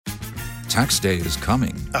Tax day is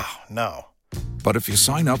coming. Oh, no. But if you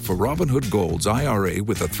sign up for Robinhood Gold's IRA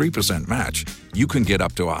with a 3% match, you can get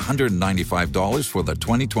up to $195 for the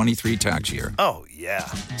 2023 tax year. Oh, yeah.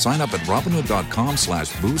 Sign up at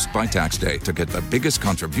Robinhood.com/boost by tax day to get the biggest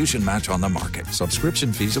contribution match on the market.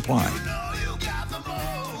 Subscription fees apply.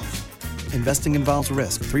 Investing involves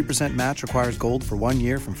risk. 3% match requires gold for 1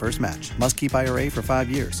 year from first match. Must keep IRA for 5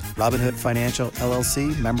 years. Robinhood Financial,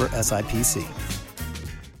 LLC, member SIPC.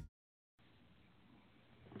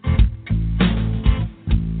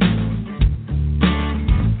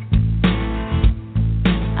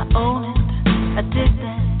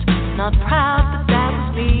 Not proud, but that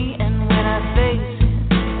was me. And when I face it,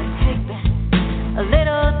 I take back a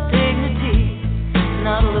little dignity.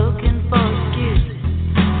 Not looking for excuses.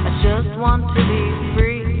 I just want to be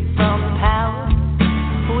free from the power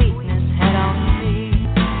weakness had on me.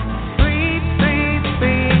 Free, free,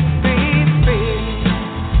 free, free, free.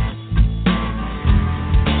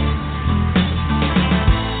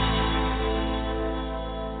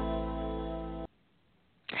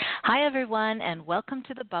 Hi, everyone, and welcome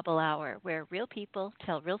to the Bubble Hour, where real people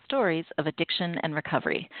tell real stories of addiction and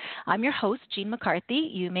recovery. I'm your host, Jean McCarthy.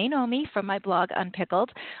 You may know me from my blog,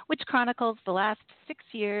 Unpickled, which chronicles the last 6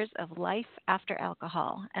 years of life after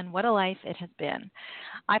alcohol, and what a life it has been.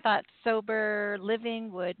 I thought sober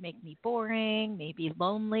living would make me boring, maybe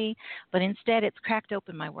lonely, but instead it's cracked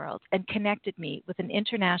open my world and connected me with an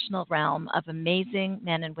international realm of amazing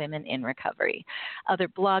men and women in recovery. Other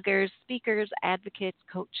bloggers, speakers, advocates,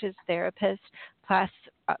 coaches, therapists, plus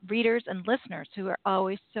readers and listeners who are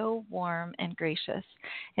always so warm and gracious.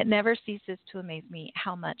 It never ceases to amaze me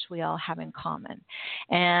how much we all have in common.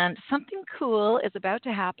 And something cool is about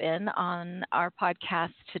to happen on our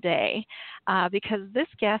podcast today because this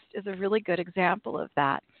guest is a really good example of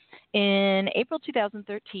that. In April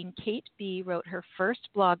 2013, Kate B. wrote her first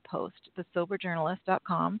blog post,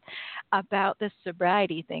 thesoberjournalist.com, about this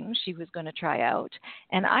sobriety thing she was going to try out.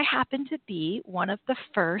 And I happened to be one of the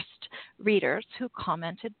first readers who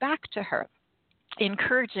commented back to her,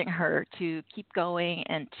 encouraging her to keep going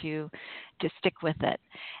and to stick with it.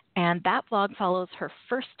 And that blog follows her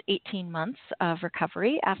first 18 months of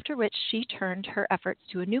recovery, after which she turned her efforts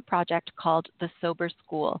to a new project called The Sober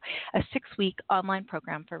School, a 6-week online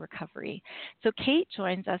program for recovery. So Kate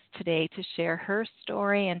joins us today to share her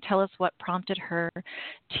story and tell us what prompted her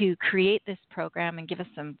to create this program and give us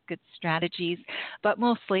some good strategies. But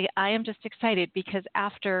mostly, I am just excited because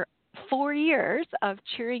after 4 years of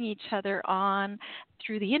cheering each other on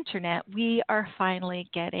through the internet, we are finally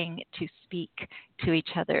getting to speak to each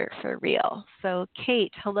other for real. So,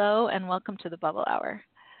 Kate, hello and welcome to the Bubble Hour.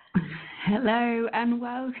 Hello and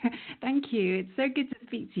thank you. It's so good to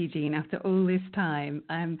speak to you, Jean, after all this time.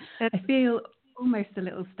 I feel almost a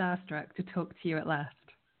little starstruck to talk to you at last.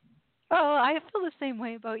 Oh, I feel the same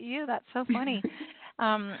way about you. That's so funny.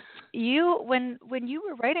 When you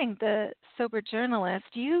were writing The Sober Journalist,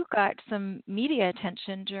 you got some media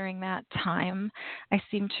attention during that time, I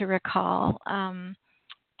seem to recall.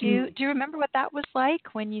 Do you remember what that was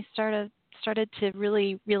like when you started to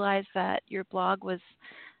really realize that your blog was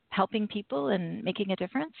helping people and making a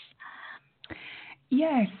difference?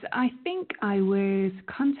 Yes, I think I was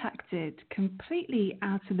contacted completely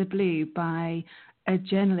out of the blue by a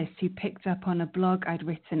journalist who picked up on a blog I'd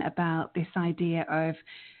written about this idea of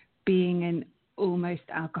being an almost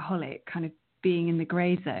alcoholic, kind of being in the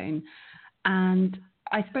grey zone. And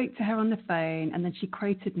I spoke to her on the phone, and then she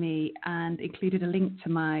quoted me and included a link to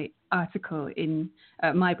my article in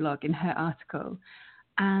my blog in her article.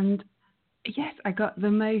 And yes, I got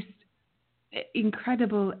the most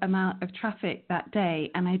incredible amount of traffic that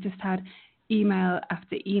day, and I just had email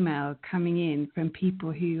after email coming in from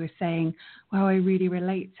people who were saying, wow, I really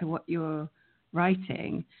relate to what you're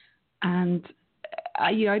writing. And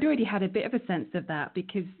I'd already had a bit of a sense of that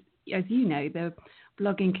because, as you know, the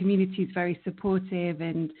blogging community is very supportive,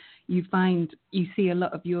 and you see a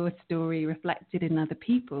lot of your story reflected in other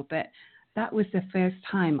people. But that was the first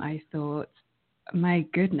time I thought, my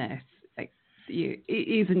goodness, it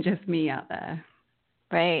isn't just me out there.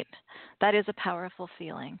 Right. That is a powerful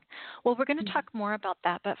feeling. Well, we're going to talk more about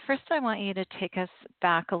that, but first I want you to take us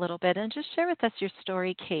back a little bit and just share with us your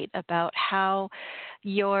story, Kate, about how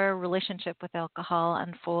your relationship with alcohol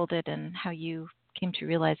unfolded and how you came to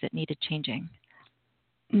realize it needed changing.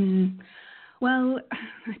 Well,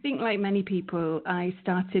 I think like many people, I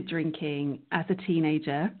started drinking as a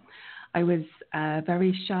teenager. I was a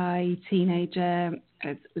very shy teenager,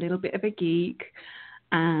 a little bit of a geek.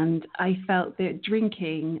 And I felt that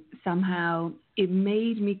drinking somehow, it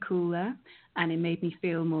made me cooler and it made me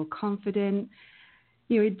feel more confident.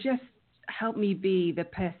 It just helped me be the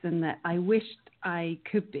person that I wished I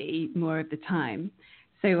could be more of the time.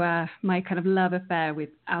 So my kind of love affair with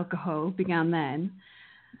alcohol began then.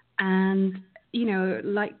 And, you know,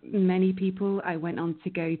 like many people, I went on to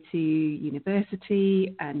go to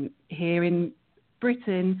university. And here in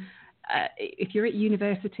Britain, if you're at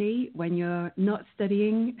university, when you're not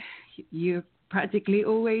studying, you're practically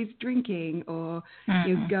always drinking, or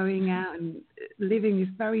you're going out and living this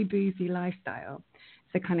very boozy lifestyle.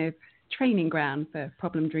 It's a kind of training ground for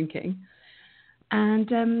problem drinking. And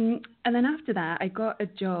then after that, I got a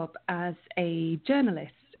job as a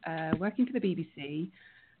journalist working for the BBC.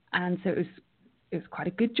 And so it was quite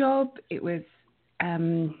a good job. It was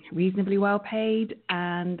reasonably well paid.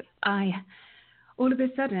 And I all of a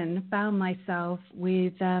sudden found myself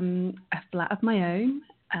with a flat of my own,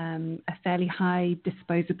 a fairly high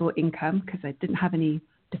disposable income because I didn't have any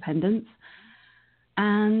dependents.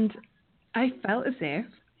 And I felt as if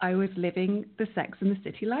I was living the Sex and the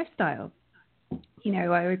City lifestyle. You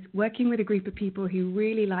know, I was working with a group of people who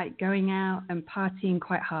really liked going out and partying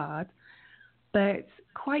quite hard. But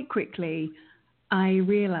quite quickly, I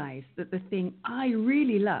realized that the thing I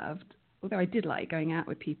really loved, although I did like going out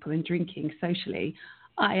with people and drinking socially,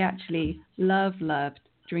 I actually loved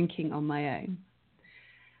drinking on my own.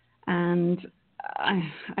 And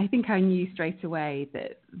I think I knew straight away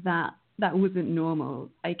that wasn't normal.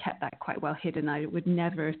 I kept that quite well hidden. I would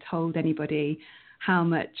never have told anybody how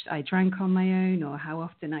much I drank on my own, or how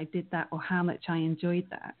often I did that, or how much I enjoyed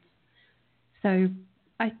that. So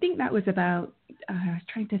I think that was about, I was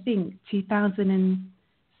trying to think,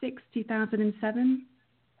 2006, 2007.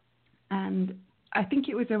 And I think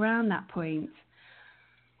it was around that point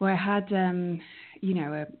where I had,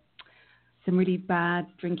 some really bad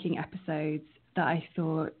drinking episodes that I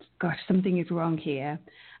thought, gosh, something is wrong here.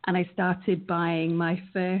 And I started buying my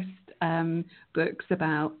first books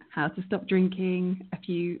about how to stop drinking, a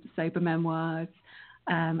few sober memoirs.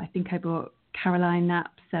 I think I bought Caroline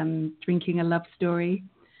Knapp's Drinking a Love Story.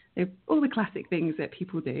 All the classic things that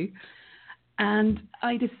people do. And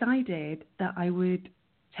I decided that I would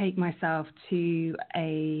take myself to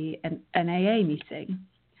an AA meeting.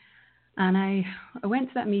 And I went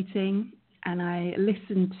to that meeting and I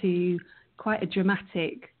listened to quite a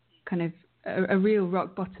dramatic, kind of a real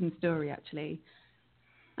rock bottom story, actually.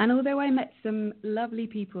 And although I met some lovely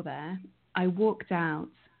people there, I walked out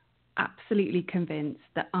absolutely convinced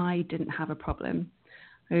that I didn't have a problem.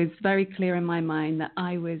 It was very clear in my mind that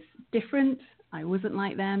I was different. I wasn't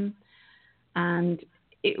like them. And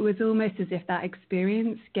it was almost as if that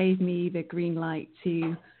experience gave me the green light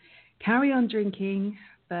to carry on drinking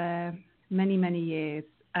for many, many years.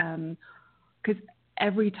 Because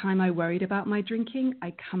every time I worried about my drinking,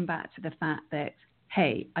 I come back to the fact that,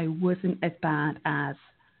 hey, I wasn't as bad as,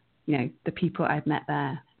 the people I'd met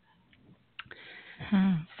there.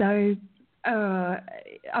 So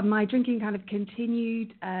my drinking kind of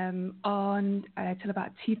continued on till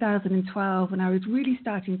about 2012, when I was really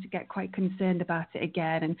starting to get quite concerned about it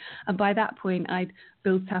again. And by that point, I'd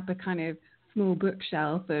built up a kind of small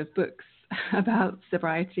bookshelf of books about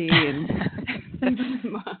sobriety and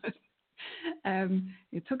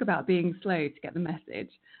talk about being slow to get the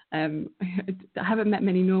message. I haven't met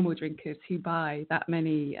many normal drinkers who buy that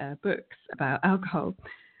many books about alcohol.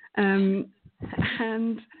 I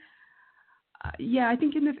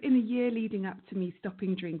think in the year leading up to me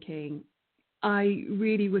stopping drinking, I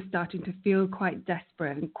really was starting to feel quite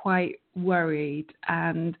desperate and quite worried,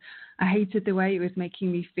 and I hated the way it was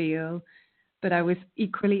making me feel, but I was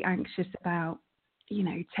equally anxious about,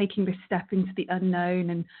 taking this step into the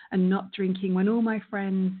unknown and not drinking when all my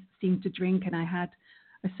friends seemed to drink and I had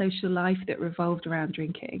a social life that revolved around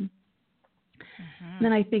drinking. And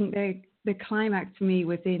then I think the climax for me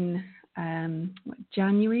was in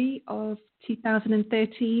January of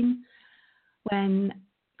 2013, when,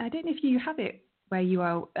 I don't know if you have it where you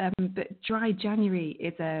are, but Dry January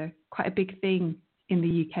is quite a big thing in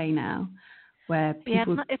the UK now, where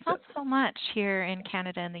people... Yeah, it's not so much here in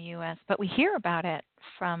Canada and the US, but we hear about it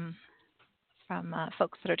from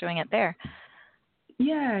folks that are doing it there.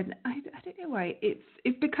 Yeah, I don't know why.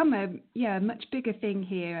 It's become a much bigger thing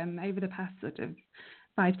here over the past sort of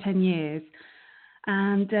 5-10 years.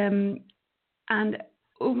 And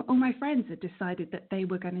all my friends had decided that they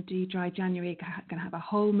were going to do Dry January, going to have a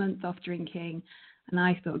whole month off drinking. And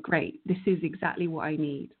I thought, great, this is exactly what I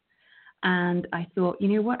need. And I thought, you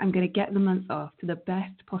know what, I'm going to get the month off to the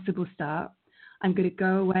best possible start. I'm going to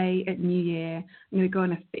go away at New Year. I'm going to go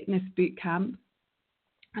on a fitness boot camp.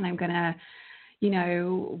 And I'm going to,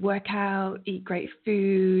 work out, eat great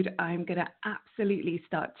food. I'm going to absolutely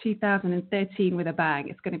start 2013 with a bang.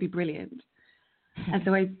 It's going to be brilliant. And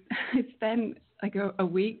so I spent like a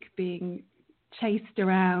week being chased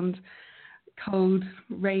around cold,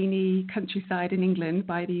 rainy countryside in England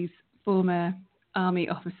by these former army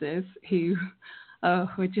officers who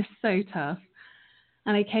were just so tough.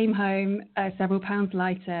 And I came home several pounds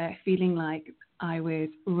lighter, feeling like I was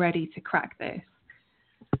ready to crack this.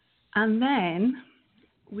 And then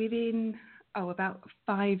within, about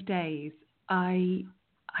 5 days, I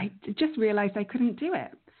just realized I couldn't do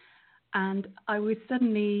it. And I was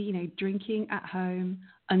suddenly, drinking at home,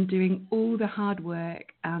 undoing all the hard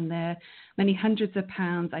work and the many hundreds of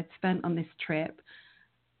pounds I'd spent on this trip.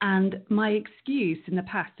 And my excuse in the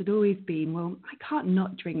past had always been, well, I can't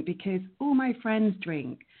not drink because all my friends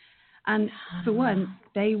drink. And for once,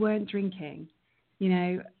 they weren't drinking,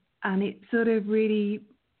 and it sort of really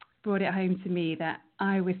brought it home to me that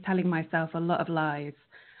I was telling myself a lot of lies.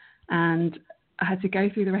 And I had to go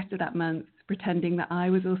through the rest of that month pretending that I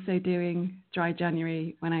was also doing dry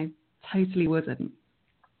January when I totally wasn't.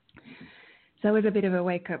 So it was a bit of a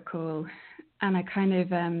wake-up call, and I kind of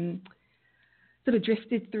sort of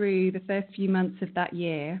drifted through the first few months of that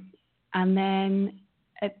year. And then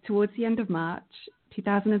towards the end of March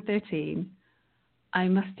 2013, I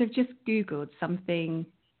must have just Googled something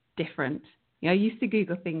different. I used to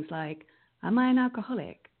Google things like, am I an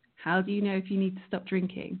alcoholic? How do you know if you need to stop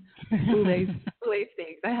drinking? All those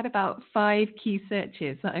things. I had about 5 key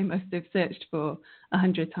searches that I must have searched for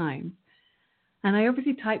 100 times. And I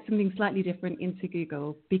obviously typed something slightly different into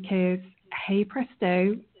Google because, hey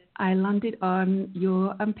presto, I landed on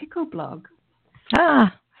your Unpickled blog.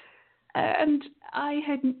 And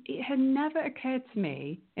it had never occurred to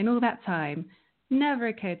me in all that time,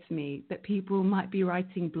 that people might be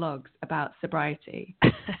writing blogs about sobriety.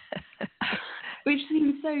 Which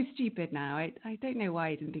seems so stupid now. I don't know why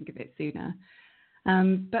I didn't think of it sooner.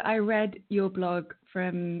 But I read your blog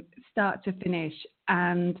from start to finish,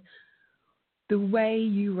 and the way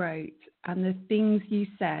you wrote and the things you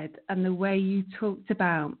said and the way you talked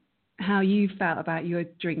about how you felt about your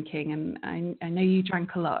drinking, and I know you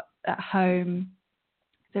drank a lot at home.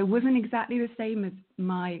 So it wasn't exactly the same as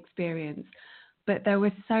my experience, but there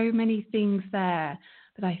were so many things there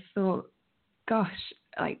that I thought, gosh,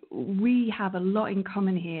 like we have a lot in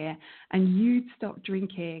common here, and you'd stopped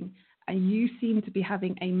drinking and you seem to be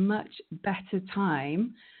having a much better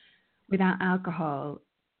time without alcohol.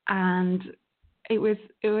 And it was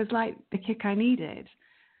like the kick I needed.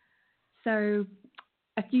 So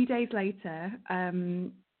a few days later,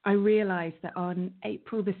 I realized that on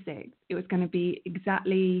April the 6th, it was going to be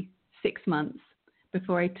exactly 6 months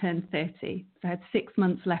before I turned 30. So I had 6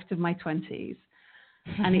 months left of my 20s.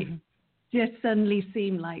 And it just suddenly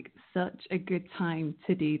seemed like such a good time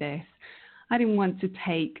to do this. I didn't want to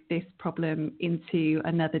take this problem into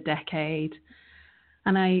another decade.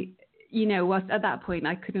 And whilst at that point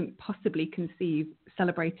I couldn't possibly conceive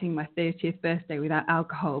celebrating my 30th birthday without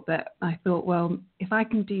alcohol, but I thought, well, if I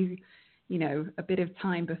can do, a bit of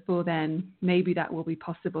time before then, maybe that will be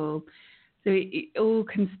possible. So it all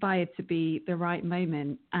conspired to be the right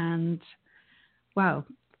moment. And wow,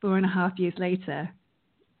 4.5 years later,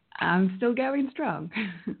 I'm still going strong.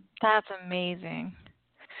 That's amazing.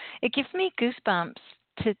 It gives me goosebumps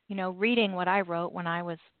to, reading what I wrote when I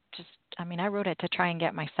was I wrote it to try and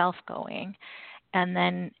get myself going. And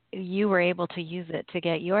then you were able to use it to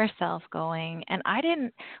get yourself going. And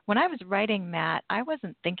when I was writing Matt, I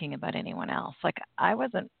wasn't thinking about anyone else. Like I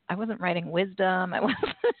wasn't writing wisdom. I was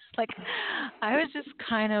just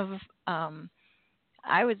kind of,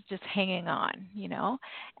 I was just hanging on,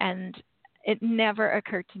 and it never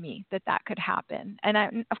occurred to me that could happen.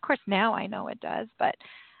 And of course now I know it does, but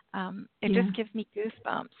it just gives me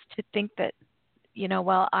goosebumps to think that,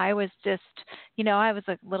 I was just, I was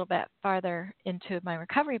a little bit farther into my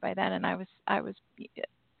recovery by then, and I was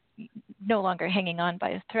no longer hanging on by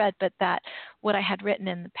a thread, but that what I had written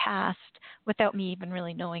in the past, without me even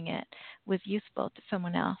really knowing it, was useful to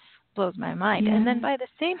someone else blows my mind. Yeah. And then by the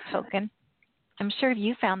same token, I'm sure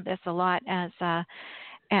you found this a lot as a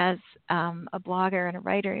blogger and a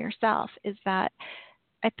writer yourself, is that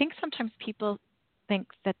I think sometimes people think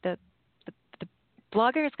that the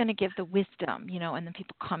blogger is going to give the wisdom, and then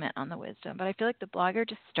people comment on the wisdom. But I feel like the blogger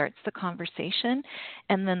just starts the conversation,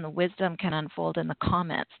 and then the wisdom can unfold in the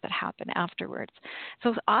comments that happen afterwards.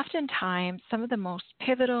 So oftentimes, some of the most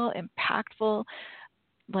pivotal, impactful,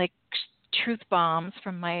 like truth bombs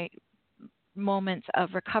from my moments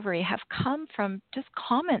of recovery have come from just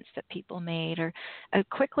comments that people made, or a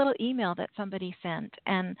quick little email that somebody sent.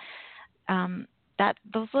 And that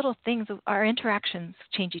those little things, our interactions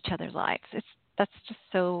change each other's lives. That's just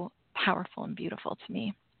so powerful and beautiful to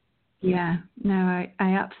me. Yeah, no, I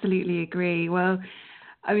absolutely agree. Well,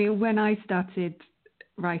 I mean, when I started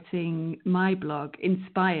writing my blog,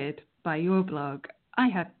 inspired by your blog,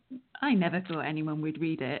 I never thought anyone would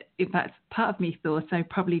read it. In fact, part of me thought I'd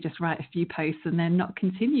probably just write a few posts and then not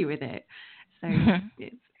continue with it. So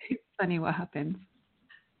it's funny what happens.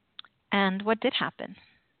 And what did happen?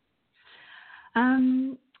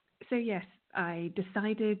 So yes, I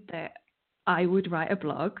decided that I would write a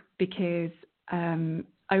blog because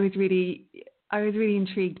I was really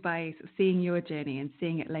intrigued by sort of seeing your journey and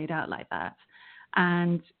seeing it laid out like that.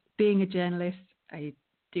 And being a journalist, I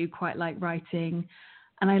do quite like writing,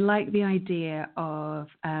 and I like the idea of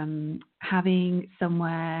having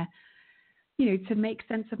somewhere, to make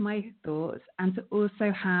sense of my thoughts and to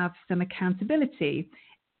also have some accountability.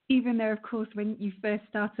 Even though, of course, when you first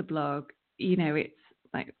start a blog, it's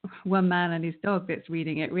like one man and his dog that's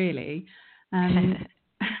reading it, really.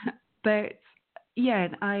 But yeah,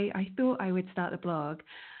 I thought I would start a blog,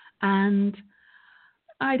 and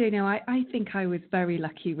I don't know. I think I was very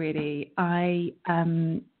lucky, really. I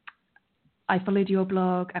followed your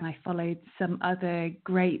blog, and I followed some other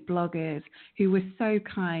great bloggers who were so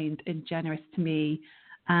kind and generous to me,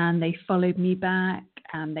 and they followed me back,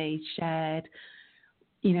 and they shared,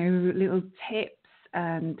 little tips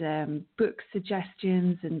and book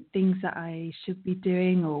suggestions and things that I should be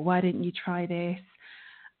doing, or why didn't you try this?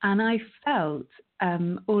 And I felt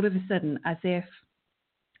all of a sudden as if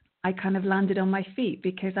I kind of landed on my feet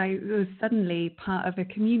because I was suddenly part of a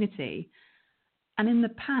community. And in the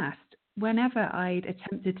past, whenever I'd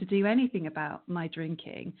attempted to do anything about my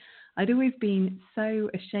drinking, I'd always been so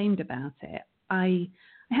ashamed about it. I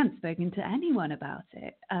hadn't spoken to anyone about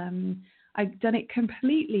it. I'd done it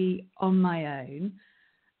completely on my own.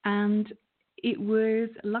 And it was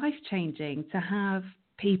life-changing to have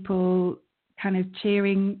people kind of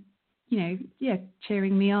cheering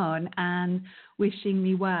me on and wishing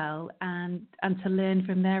me well, and to learn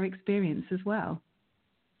from their experience as well.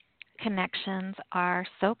 Connections are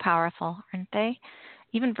so powerful, aren't they?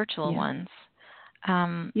 Even virtual ones.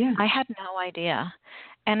 I had no idea.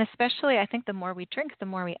 And especially, I think the more we drink, the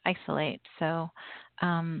more we isolate. So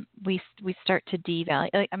we start to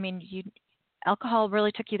devalue. I mean, alcohol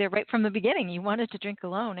really took you there right from the beginning. You wanted to drink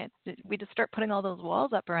alone. We just start putting all those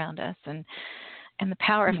walls up around us, and the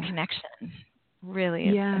power of connection really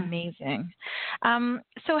is amazing.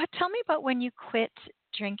 So tell me about when you quit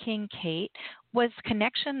drinking, Kate. Was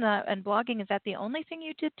connection and blogging, is that the only thing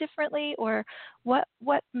you did differently, or what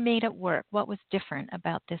made it work? What was different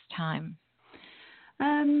about this time?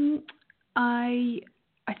 I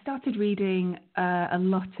started reading a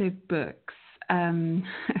lot of books.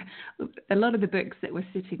 A lot of the books that were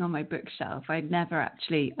sitting on my bookshelf I'd never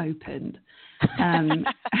actually opened. I'm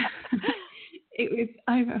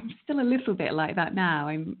still a little bit like that now.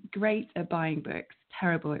 I'm great at buying books,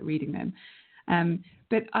 terrible at reading them.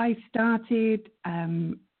 But I started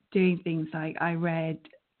doing things like I read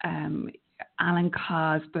Alan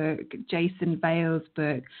Carr's book, Jason Vale's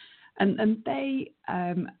book, and they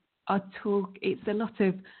it's a lot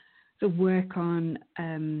of the work on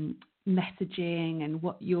messaging and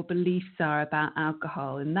what your beliefs are about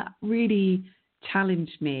alcohol, and that really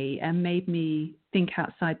challenged me and made me think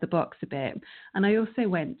outside the box a bit. And I also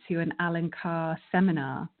went to an Alan Carr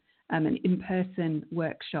seminar, an in-person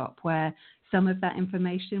workshop where some of that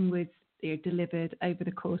information was delivered over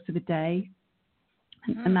the course of a day,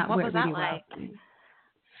 and that worked really well.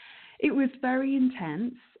 It was very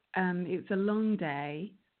intense. It was a long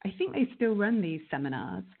day. I think they still run these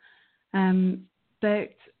seminars,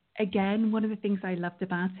 but again, one of the things I loved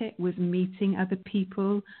about it was meeting other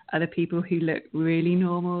people who look really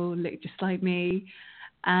normal, look just like me,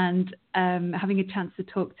 and having a chance to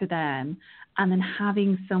talk to them, and then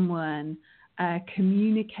having someone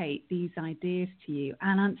communicate these ideas to you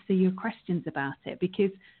and answer your questions about it.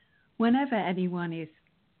 Because whenever anyone is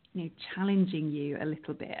challenging you a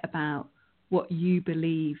little bit about what you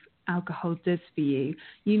believe alcohol does for you,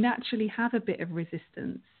 you naturally have a bit of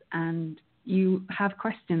resistance, and you have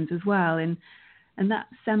questions as well. And that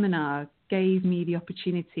seminar gave me the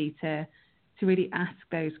opportunity to really ask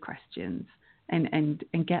those questions and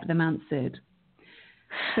get them answered.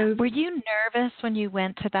 So, were you nervous when you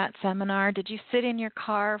went to that seminar? Did you sit in your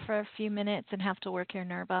car for a few minutes and have to work your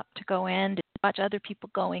nerve up to go in? Did you watch other people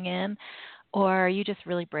going in? Or are you just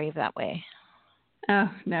really brave that way?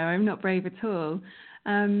 Oh, no, I'm not brave at all.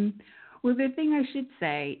 Well, the thing I should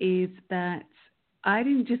say is that I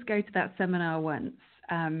didn't just go to that seminar once.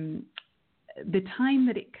 The time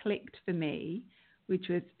that it clicked for me, which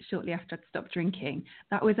was shortly after I'd stopped drinking,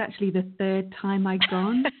 that was actually the third time I'd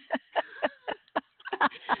gone.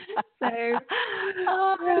 So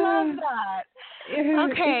Oh, I love that.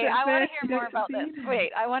 Okay, I want to hear more about this. Succeed?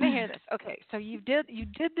 Wait, I want to hear this. Okay, so you did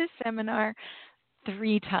this seminar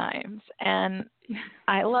 3 times, and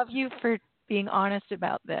I love you for being honest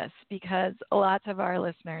about this, because lots of our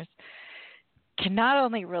listeners can not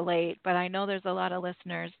only relate, but I know there's a lot of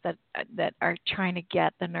listeners that are trying to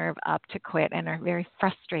get the nerve up to quit and are very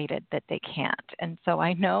frustrated that they can't. And so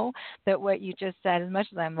I know that what you just said, as much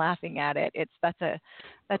as I'm laughing at it, that's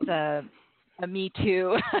a me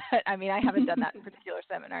too. I mean, I haven't done that particular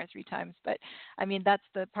seminar 3 times, but I mean, that's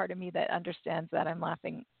the part of me that understands that I'm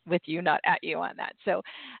laughing with you, not at you on that. So,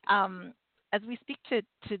 as we speak to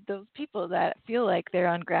those people that feel like they're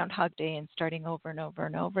on Groundhog Day and starting over and over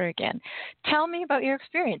and over again, tell me about your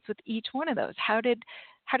experience with each one of those. How did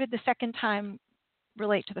the second time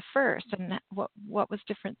relate to the first, and what was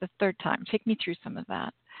different the third time? Take me through some of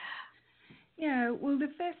that. Yeah, well,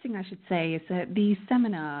 the first thing I should say is that the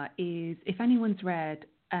seminar is, if anyone's read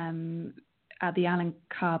the Alan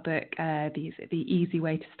Carr book, the Easy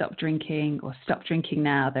Way to Stop Drinking or Stop Drinking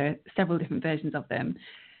Now, there are several different versions of them.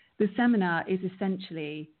 The seminar is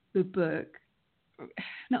essentially the book,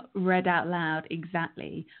 not read out loud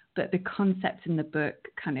exactly, but the concept in the book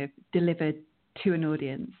kind of delivered to an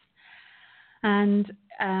audience. And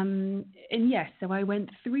yes, so I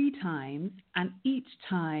went 3 times, and each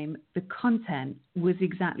time the content was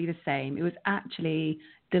exactly the same. It was actually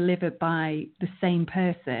delivered by the same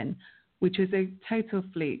person, which was a total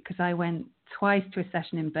fluke, because I went twice to a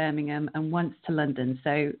session in Birmingham and once to London.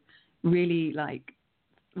 So really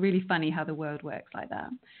funny how the world works like that.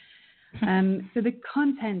 So the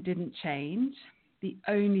content didn't change. The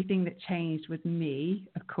only thing that changed was me,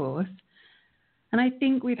 of course. And I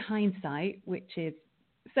think with hindsight, which is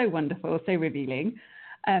so wonderful, so revealing,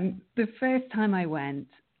 the first time I went,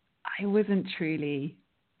 I wasn't truly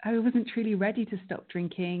ready to stop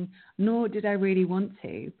drinking, nor did I really want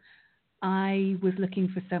to. I was looking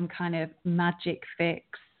for some kind of magic fix.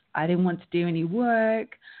 I didn't want to do any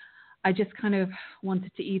work. I just kind of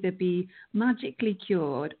wanted to either be magically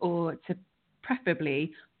cured or to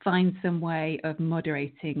preferably find some way of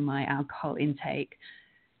moderating my alcohol intake.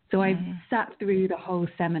 So I sat through the whole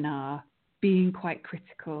seminar being quite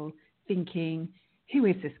critical, thinking, who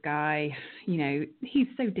is this guy? You know, he's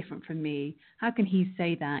so different from me. How can he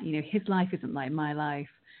say that? You know, his life isn't like my life.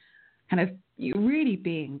 Kind of really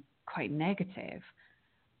being quite negative.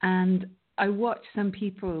 And I watched some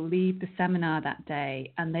people leave the seminar that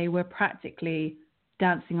day, and they were practically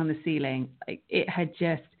dancing on the ceiling. Like, it had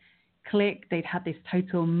just clicked. They'd had this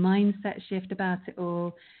total mindset shift about it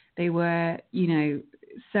all. They were, you know,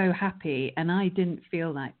 so happy, and I didn't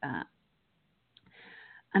feel like that.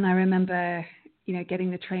 And I remember, you know, getting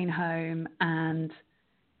the train home and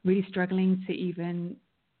really struggling to even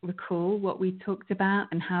recall what we talked about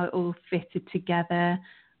and how it all fitted together.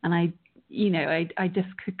 And I just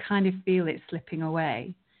could kind of feel it slipping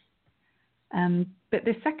away. But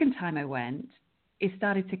the second time I went, it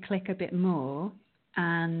started to click a bit more.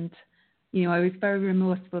 And, you know, I was very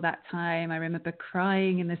remorseful that time. I remember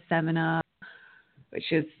crying in the seminar, which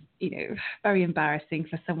was, you know, very embarrassing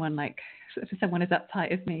for someone as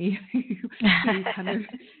uptight as me, who kind of,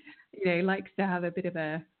 you know, likes to have a bit of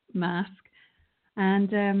a mask.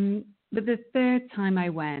 And but the third time I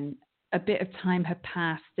went, a bit of time had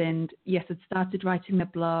passed, and yes, I'd started writing the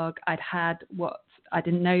blog. I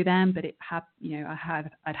didn't know then, but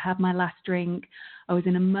I'd had my last drink. I was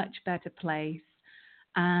in a much better place,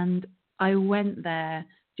 and I went there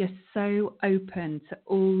just so open to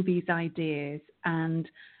all these ideas, and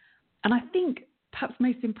I think perhaps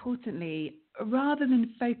most importantly, rather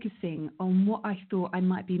than focusing on what I thought I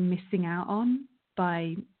might be missing out on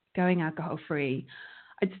by going alcohol free,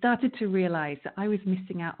 I'd started to realize that I was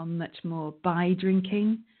missing out on much more by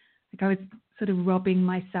drinking. Like, I was sort of robbing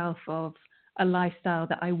myself of a lifestyle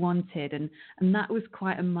that I wanted, and that was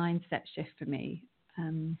quite a mindset shift for me.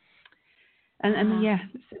 And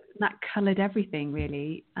that coloured everything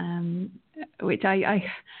really, which I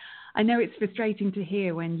know it's frustrating to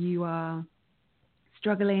hear when you are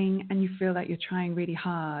struggling and you feel like you're trying really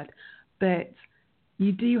hard, but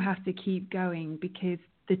you do have to keep going, because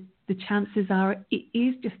the chances are it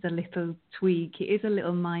is just a little tweak, it is a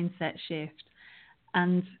little mindset shift.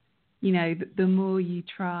 And, you know, the more you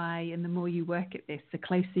try and the more you work at this, the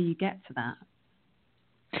closer you get to that.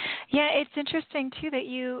 Yeah, it's interesting too that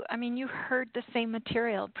you heard the same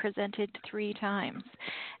material presented 3 times.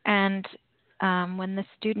 And when the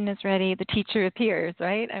student is ready, the teacher appears,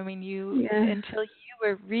 right? I mean, until you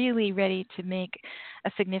were really ready to make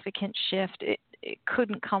a significant shift, it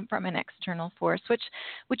couldn't come from an external force,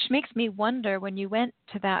 which makes me wonder, when you went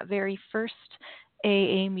to that very first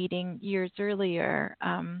AA meeting years earlier,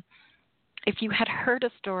 if you had heard a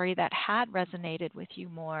story that had resonated with you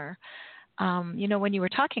more, when you were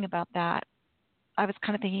talking about that, I was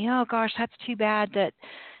kind of thinking, oh gosh, that's too bad that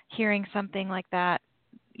hearing something like that,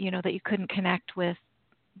 that you couldn't connect with,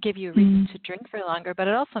 give you a reason to drink for longer. But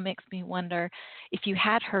it also makes me wonder if you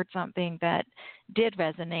had heard something that did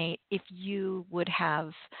resonate, if you would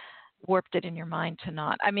have warped it in your mind to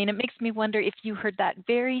not. I mean, it makes me wonder if you heard that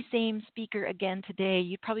very same speaker again today,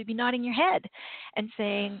 you'd probably be nodding your head and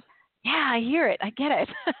saying, yeah, I hear it. I get it.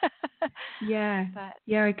 Yeah,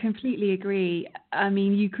 I completely agree. I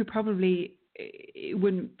mean, you could probably, it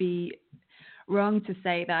wouldn't be wrong to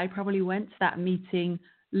say that I probably went to that meeting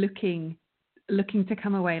looking to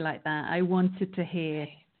come away like that. I wanted to hear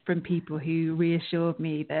from people who reassured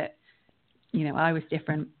me that, I was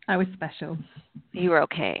different. I was special. You were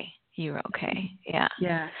okay. Yeah.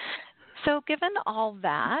 Yeah. So given all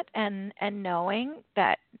that and knowing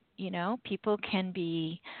that, people can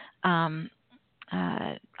be hard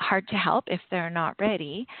to help if they're not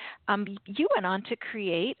ready, you went on to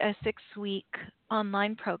create a 6-week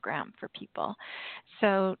online program for people.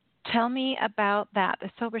 So tell me about that, the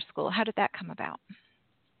Sober School. How did that come about?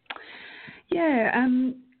 Yeah,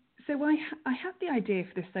 so I had the idea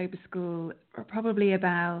for the Sober School probably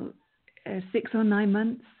about 6 or 9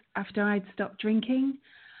 months after I'd stopped drinking.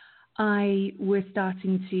 I was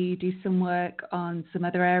starting to do some work on some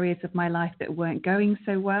other areas of my life that weren't going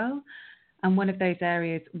so well. And one of those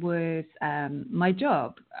areas was my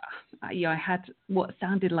job. I had what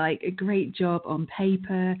sounded like a great job on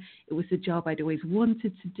paper. It was a job I'd always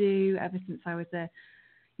wanted to do ever since I was a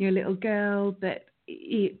little girl, but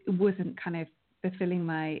it wasn't kind of fulfilling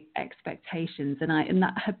my expectations. And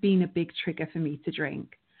that had been a big trigger for me to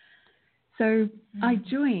drink. So I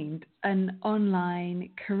joined an online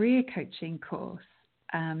career coaching course,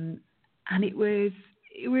 and it was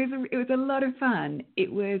a lot of fun.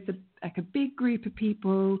 It was like a big group of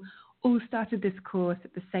people all started this course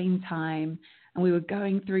at the same time, and we were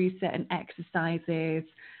going through certain exercises,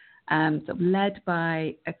 sort of led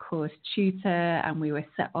by a course tutor, and we were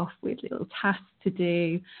set off with little tasks to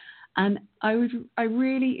do, and I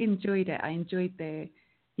really enjoyed it. I enjoyed the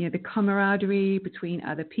camaraderie between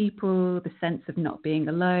other people, the sense of not being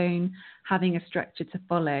alone, having a structure to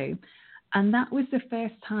follow. And that was the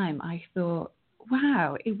first time I thought,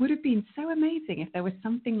 wow, it would have been so amazing if there was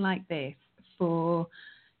something like this for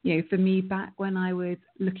me back when I was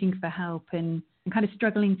looking for help and kind of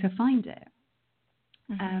struggling to find it.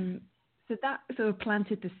 Mm-hmm. So that sort of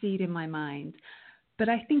planted the seed in my mind. But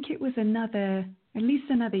I think it was at least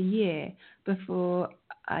another year before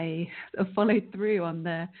I followed through on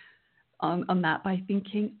that by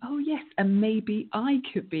thinking, oh yes, and maybe I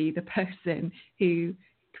could be the person who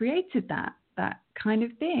created that kind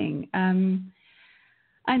of thing. And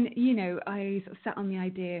I sort of sat on the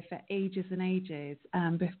idea for ages and ages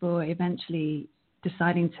before eventually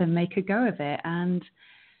deciding to make a go of it. And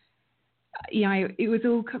it was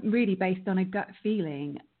all really based on a gut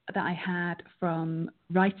feeling that I had from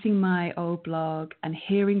writing my old blog and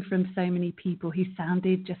hearing from so many people who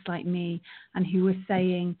sounded just like me and who were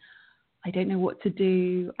saying, I don't know what to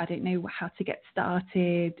do. I don't know how to get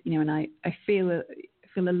started, and I feel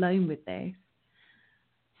alone with this.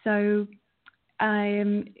 So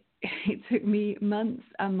it took me months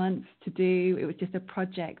and months to do. It was just a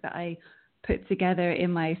project that I put together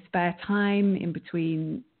in my spare time in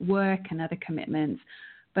between work and other commitments.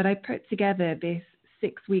 But I put together this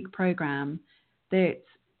 6-week program that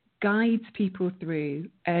guides people through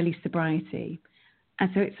early sobriety. And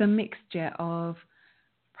so it's a mixture of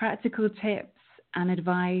practical tips and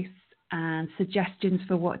advice and suggestions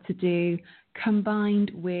for what to do, combined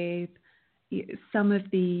with some of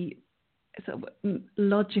the sort of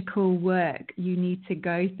logical work you need to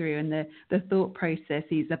go through and the thought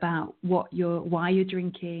processes about why you're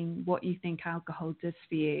drinking, what you think alcohol does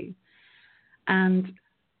for you. And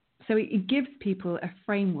so it gives people a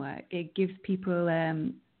framework. It gives people,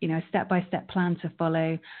 a step-by-step plan to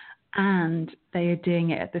follow, and they are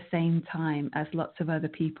doing it at the same time as lots of other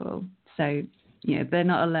people. So, they're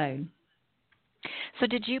not alone. So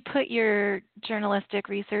did you put your journalistic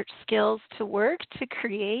research skills to work to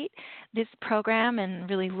create this program and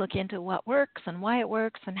really look into what works and why it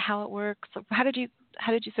works and how it works? So how did you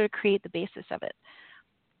sort of create the basis of it?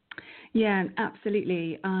 Yeah,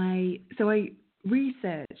 absolutely. I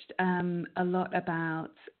researched a lot about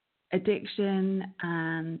addiction,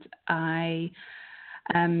 and I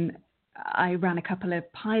ran a couple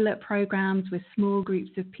of pilot programs with small groups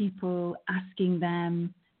of people, asking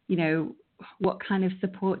them, what kind of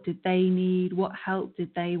support did they need, what help did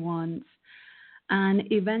they want. and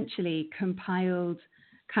eventually compiled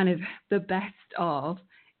kind of the best of,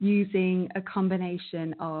 using a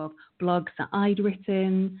combination of blogs that I'd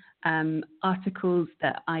written, articles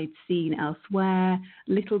that I'd seen elsewhere,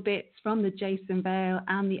 little bits from the Jason Vale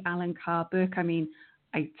and the Alan Carr book. I mean,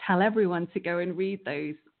 I tell everyone to go and read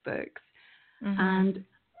those books. Mm-hmm. And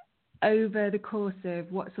over the course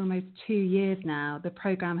of what's almost 2 years now, the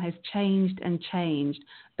program has changed and changed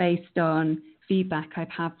based on feedback I've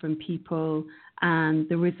had from people and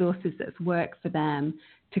the resources that's worked for them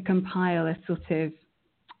to compile a sort of,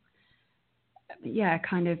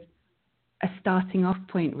 kind of a starting off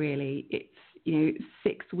point, really. It's,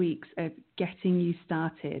 6 weeks of getting you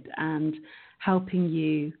started and helping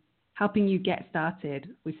you get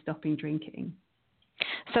started with stopping drinking.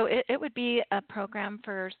 So it would be a program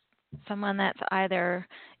for someone that's either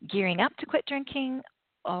gearing up to quit drinking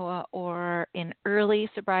or in early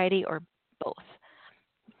sobriety, or both.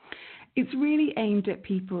 It's really aimed at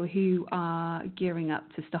people who are gearing up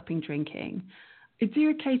to stopping drinking. I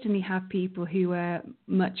do occasionally have people who are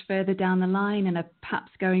much further down the line and are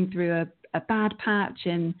perhaps going through a bad patch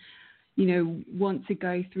and, want to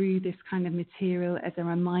go through this kind of material as a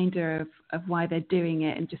reminder of why they're doing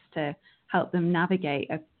it and just to help them navigate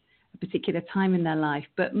a particular time in their life.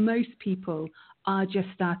 But most people are just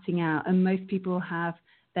starting out, and most people have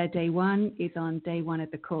their day one is on day one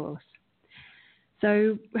of the course.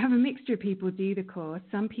 So we have a mixture of people do the course.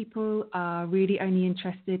 Some people are really only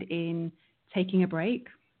interested in taking a break,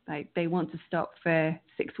 like they want to stop for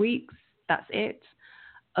 6 weeks, that's it.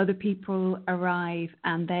 Other people arrive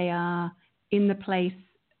and they are in the place,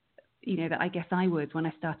 that I guess I was when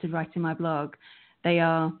I started writing my blog. They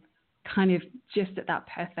are kind of just at that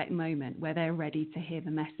perfect moment where they're ready to hear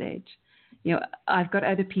the message. I've got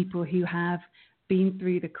other people who have been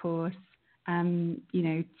through the course, 2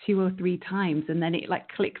 or 3 times, and then it like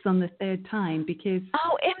clicks on the third time because...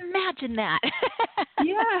 Oh, imagine that.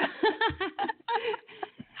 Yeah.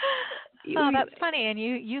 Oh, that's funny. And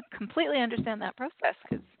you completely understand that process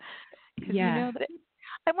because you know that.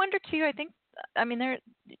 I wonder too,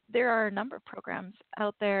 there are a number of programs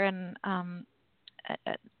out there, and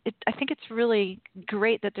I think it's really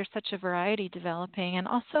great that there's such a variety developing. And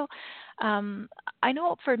also, I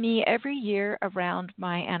know for me, every year around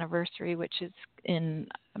my anniversary, which is in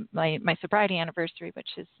my sobriety anniversary, which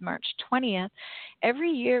is March 20th,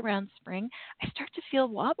 every year around spring, I start to feel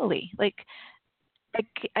wobbly. Like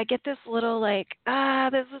I get this little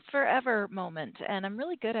this is forever moment, and I'm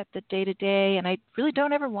really good at the day-to-day, and I really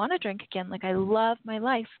don't ever want to drink again. Like, I love my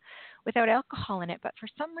life without alcohol in it, but for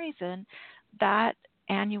some reason, that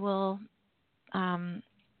annual,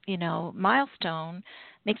 milestone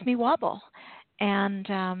makes me wobble. And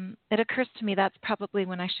it occurs to me that's probably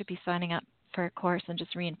when I should be signing up for a course and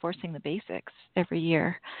just reinforcing the basics every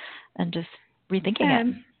year and just rethinking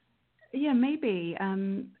it. Yeah, maybe.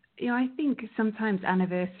 I think sometimes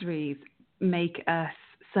anniversaries make us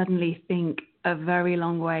suddenly think a very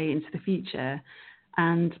long way into the future.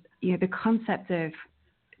 And, the concept of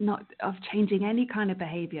changing any kind of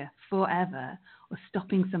behavior forever or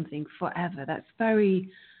stopping something forever, that's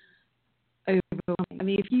very overwhelming. I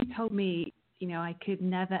mean, if you told me, I could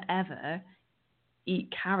never, ever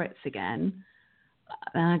eat carrots again,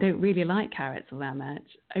 and I don't really like carrots all that much,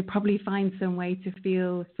 I'd probably find some way to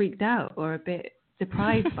feel freaked out or a bit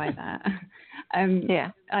surprised by that.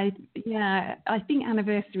 I think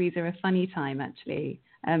anniversaries are a funny time, actually.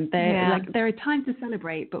 They're a time to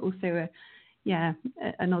celebrate, but also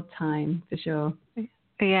an odd time for sure.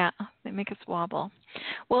 Yeah, they make us wobble.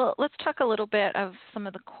 Well, let's talk a little bit of some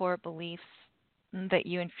of the core beliefs that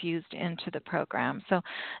you infused into the program. So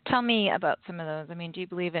tell me about some of those. I mean, do you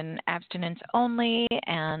believe in abstinence only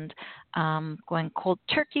and going cold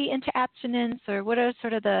turkey into abstinence, or what are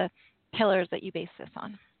sort of the pillars that you base this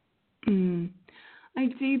on? I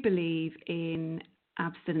do believe in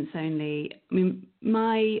abstinence only. I mean,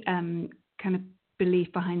 my kind of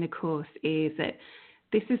belief behind the course is that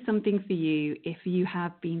this is something for you if you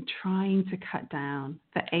have been trying to cut down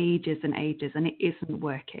for ages and ages and it isn't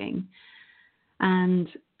working. And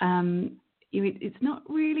it's not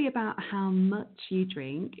really about how much you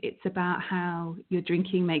drink, it's about how your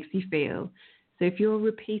drinking makes you feel. So if you're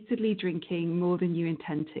repeatedly drinking more than you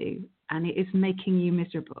intend to and it is making you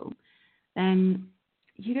miserable, then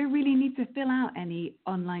you don't really need to fill out any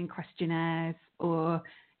online questionnaires or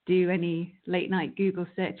do any late night Google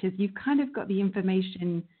searches. You've kind of got the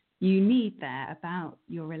information you need there about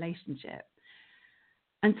your relationship.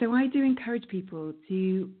 And so I do encourage people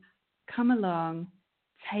to come along,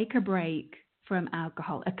 take a break from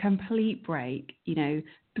alcohol, a complete break,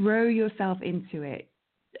 throw yourself into it.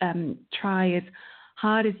 Try as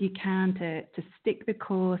hard as you can to stick the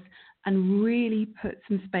course and really put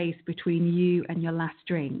some space between you and your last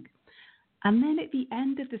drink. And then at the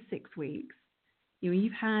end of the 6 weeks,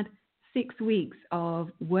 you've had 6 weeks of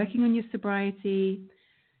working on your sobriety,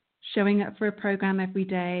 showing up for a program every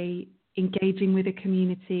day, engaging with a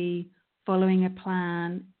community, following a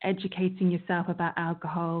plan, educating yourself about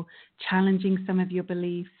alcohol, challenging some of your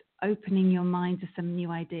beliefs, opening your mind to some new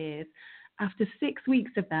ideas. After 6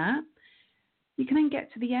 weeks of that, you can then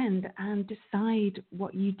get to the end and decide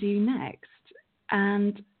what you do next.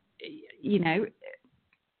 And,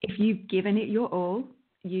 if you've given it your all,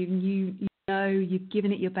 you know you've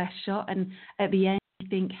given it your best shot, and at the end you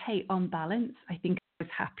think, hey, on balance, I think I was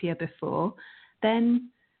happier before, then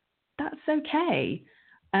that's okay.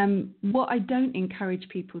 What I don't encourage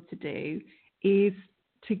people to do is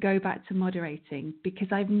to go back to moderating, because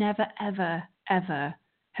I've never, ever, ever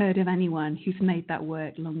heard of anyone who's made that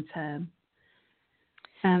work long term.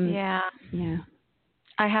 Yeah.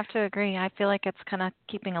 I have to agree. I feel like it's kind of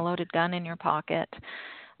keeping a loaded gun in your pocket.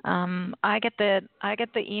 I get the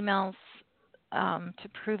emails to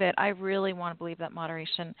prove it. I really want to believe that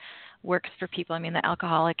moderation works for people. I mean, the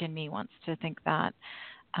alcoholic in me wants to think that.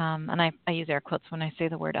 And I use air quotes when I say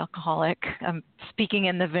the word alcoholic. I'm speaking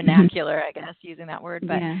in the vernacular, I guess, using that word.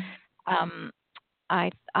 But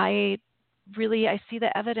I see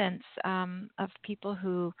the evidence of people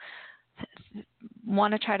who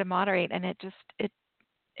want to try to moderate, and it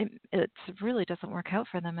really doesn't work out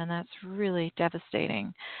for them, and that's really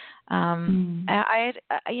devastating.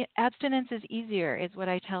 Abstinence is easier, is what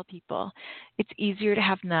I tell people. It's easier to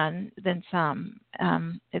have none than some.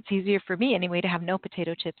 It's easier for me anyway to have no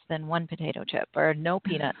potato chips than one potato chip, or no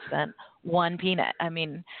peanuts than one peanut. I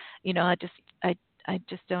mean, I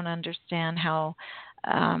just don't understand how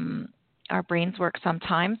our brains work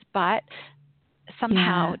sometimes, but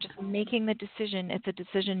somehow just making the decision, it's a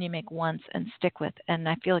decision you make once and stick with. And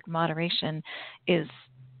I feel like moderation is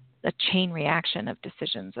a chain reaction of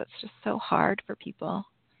decisions. It's just so hard for people.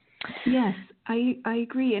 Yes, I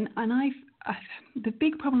agree. And the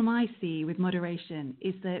big problem I see with moderation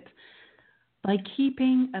is that by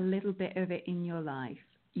keeping a little bit of it in your life,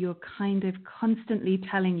 you're kind of constantly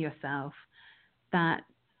telling yourself that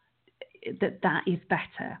is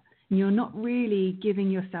better. You're not really giving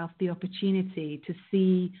yourself the opportunity to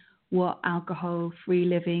see what alcohol-free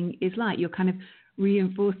living is like. You're kind of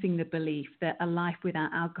reinforcing the belief that a life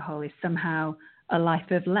without alcohol is somehow a life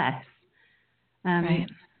of less. Right.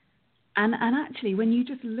 And actually, when you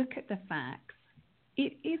just look at the facts,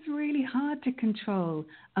 it is really hard to control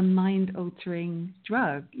a mind-altering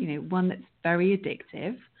drug, one that's very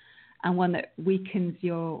addictive and one that weakens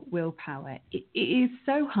your willpower. It is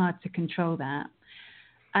so hard to control that.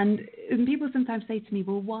 And people sometimes say to me,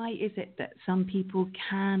 well, why is it that some people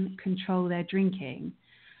can control their drinking?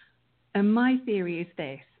 And my theory is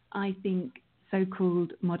this. I think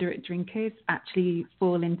so-called moderate drinkers actually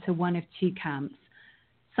fall into one of two camps.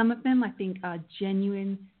 Some of them, I think, are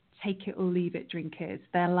genuine take-it-or-leave-it drinkers.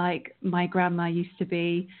 They're like my grandma used to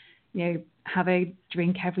be, have a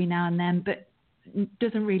drink every now and then, but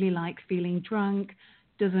doesn't really like feeling drunk,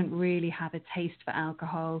 doesn't really have a taste for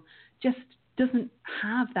alcohol, just doesn't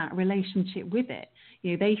have that relationship with it.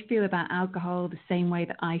 They feel about alcohol the same way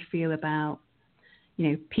that I feel about,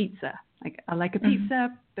 pizza. Like, I like a pizza,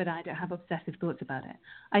 but I don't have obsessive thoughts about it.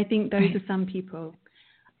 I think those are some people.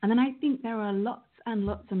 And then I think there are lots and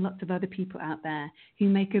lots and lots of other people out there who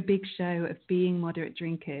make a big show of being moderate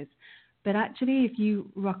drinkers. But actually, if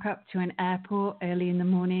you rock up to an airport early in the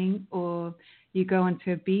morning, or you go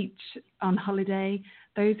onto a beach on holiday,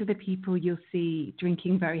 those are the people you'll see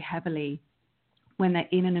drinking very heavily when they're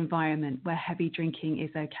in an environment where heavy drinking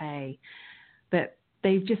is okay. But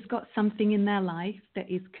they've just got something in their life that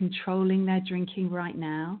is controlling their drinking right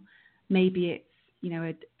now. Maybe it's,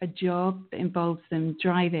 a job that involves them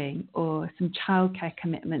driving, or some childcare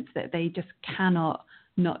commitments that they just cannot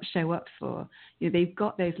not show up for. They've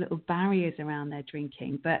got those little barriers around their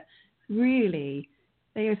drinking, but really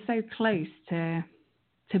they are so close to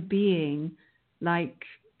being like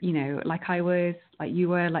I was, like you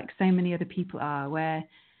were, like so many other people are, where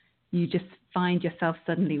you just find yourself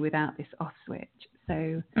suddenly without this off switch.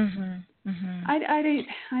 So there's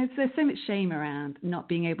so much shame around not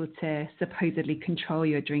being able to supposedly control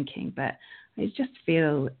your drinking, but I just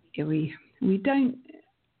feel we don't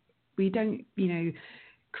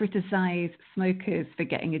criticize smokers for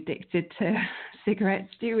getting addicted to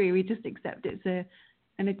cigarettes, do we? We just accept it's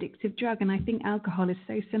an addictive drug, and I think alcohol is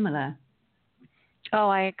so similar. Oh,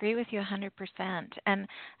 I agree with you 100%. And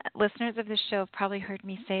listeners of this show have probably heard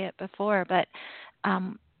me say it before, but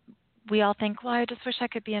we all think, well, I just wish I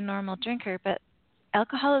could be a normal drinker. But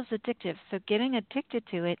alcohol is addictive, so getting addicted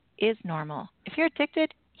to it is normal. If you're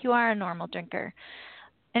addicted, you are a normal drinker.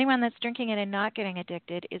 Anyone that's drinking it and not getting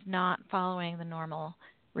addicted is not following the normal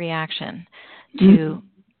reaction to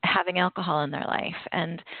having alcohol in their life.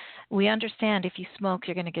 And we understand if you smoke,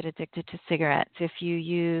 you're going to get addicted to cigarettes. If you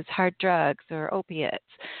use hard drugs or opiates,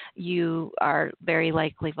 you are very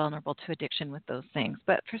likely vulnerable to addiction with those things.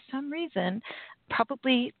 But for some reason,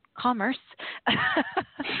 probably commerce,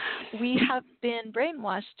 we have been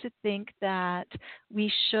brainwashed to think that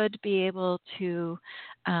we should be able to,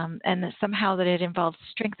 and that somehow that it involves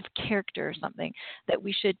strength of character or something, that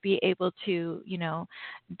we should be able to,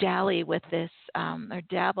 dally with this or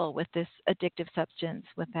dabble with this addictive substance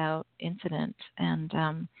without incident.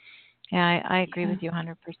 And yeah, I agree with you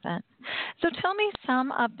 100%. So tell me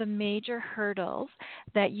some of the major hurdles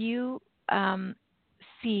that you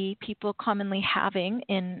see people commonly having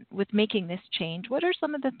with making this change. What are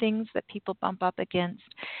some of the things that people bump up against,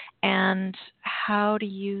 and how do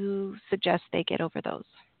you suggest they get over those?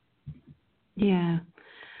 Yeah.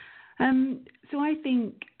 So I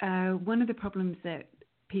think one of the problems that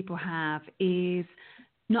people have is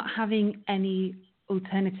not having any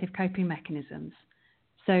alternative coping mechanisms.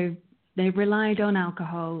 So they've relied on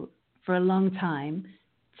alcohol for a long time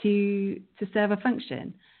to serve a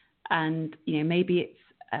function. And, maybe it's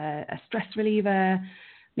a stress reliever,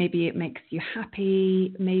 maybe it makes you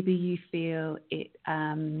happy, maybe you feel it,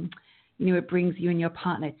 it brings you and your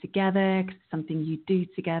partner together, 'cause it's something you do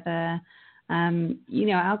together.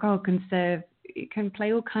 Alcohol can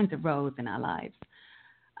play all kinds of roles in our lives.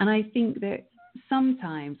 And I think that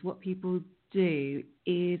sometimes what people do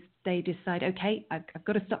is they decide, okay, I've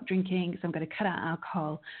got to stop drinking, so I'm going to cut out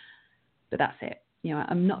alcohol, but that's it.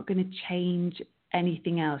 I'm not going to change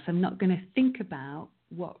anything else. I'm not going to think about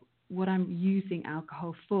what I'm using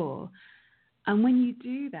alcohol for. And when you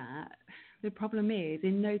do that, the problem is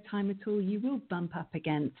in no time at all, you will bump up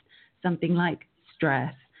against something like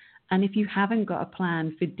stress. And if you haven't got a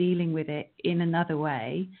plan for dealing with it in another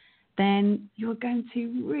way, then you're going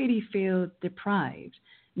to really feel deprived.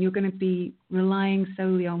 You're going to be relying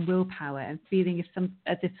solely on willpower and feeling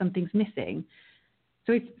as if something's missing.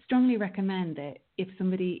 So I strongly recommend that if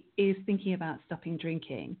somebody is thinking about stopping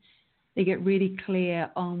drinking, they get really clear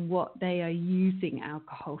on what they are using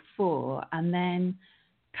alcohol for, and then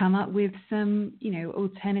come up with some,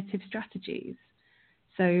 alternative strategies.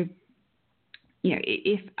 So,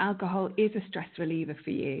 if alcohol is a stress reliever for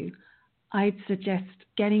you, I'd suggest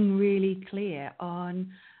getting really clear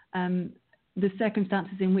on the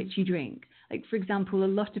circumstances in which you drink. Like, for example, a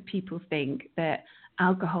lot of people think that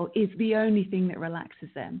alcohol is the only thing that relaxes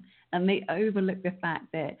them, and they overlook the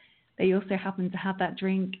fact that they also happen to have that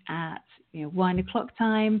drink at 1 o'clock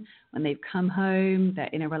time when they've come home, they're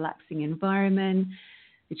in a relaxing environment,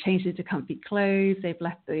 they changed into comfy clothes, they've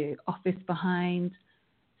left the office behind.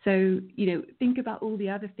 So, think about all the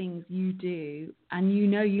other things you do and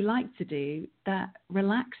you like to do that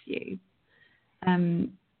relax you.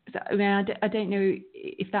 So, I don't know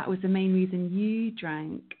if that was the main reason you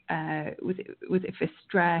drank. Was it for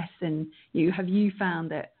stress? And have you found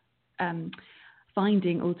that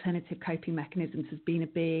finding alternative coping mechanisms has been a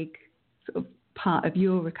big sort of part of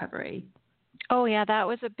your recovery? Oh, yeah, that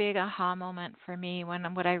was a big aha moment for me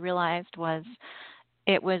when what I realized was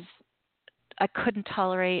I couldn't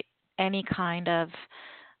tolerate any kind of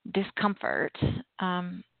discomfort.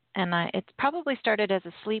 It probably started as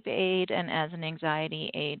a sleep aid and as an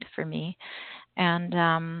anxiety aid for me. And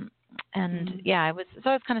yeah, I was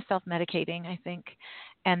kind of self-medicating, I think.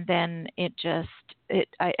 And then you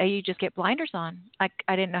just get blinders on. I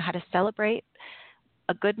didn't know how to celebrate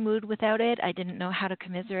a good mood without it. I didn't know how to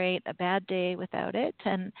commiserate a bad day without it.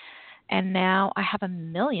 And now I have a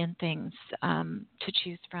million things to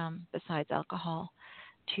choose from besides alcohol,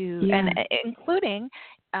 and including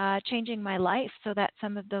changing my life so that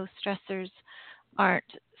some of those stressors aren't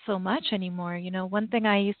so much anymore. One thing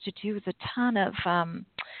I used to do was a ton of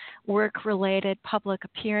work-related public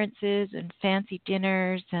appearances and fancy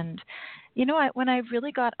dinners. And, when I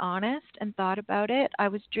really got honest and thought about it, I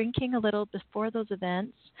was drinking a little before those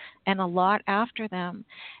events and a lot after them.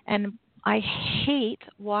 And I hate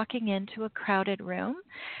walking into a crowded room.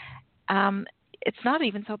 It's not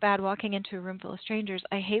even so bad walking into a room full of strangers.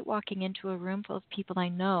 I hate walking into a room full of people I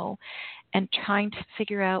know and trying to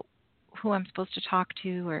figure out who I'm supposed to talk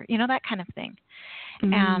to, or, that kind of thing.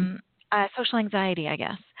 Mm-hmm. Social anxiety, I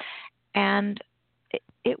guess. And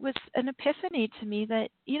it was an epiphany to me that,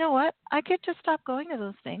 I could just stop going to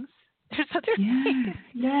those things. There's other things.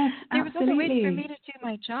 Yes, there was other ways absolutely. for me to do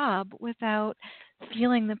my job without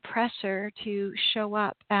feeling the pressure to show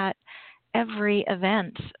up at every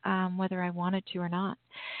event, whether I wanted to or not.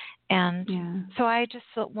 And so I just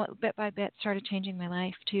bit by bit started changing my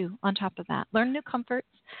life too. On top of that, learn new comforts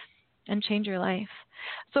and change your life.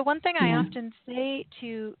 So one thing I often say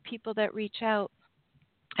to people that reach out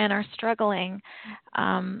and are struggling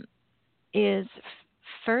is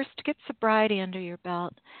first get sobriety under your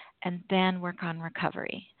belt and then work on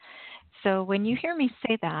recovery. So when you hear me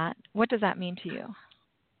say that, what does that mean to you?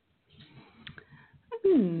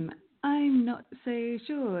 I'm not so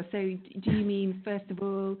sure. So do you mean, first of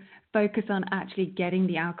all, focus on actually getting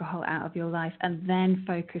the alcohol out of your life and then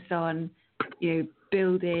focus on,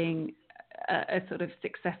 building a sort of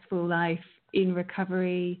successful life in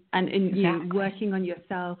recovery and in working on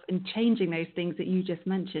yourself and changing those things that you just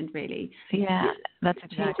mentioned, really? Yeah, that's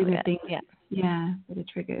exactly it. For the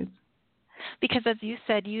triggers. Because as you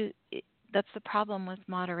said, that's the problem with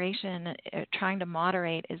moderation, trying to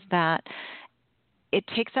moderate, is that it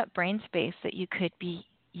takes up brain space that you could be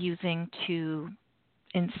using to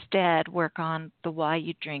instead work on the why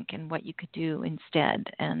you drink and what you could do instead.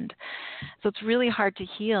 And so it's really hard to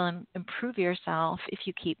heal and improve yourself if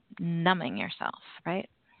you keep numbing yourself, right?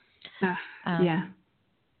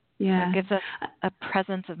 It gives us a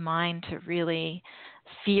presence of mind to really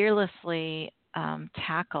fearlessly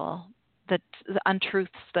tackle the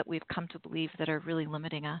untruths that we've come to believe that are really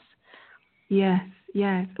limiting us. Yes.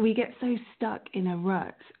 We get so stuck in a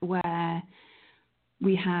rut where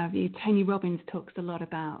we have, Tony Robbins talks a lot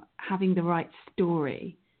about having the right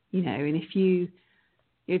story, and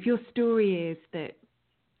if your story is that,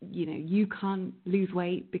 you can't lose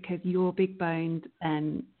weight because you're big boned,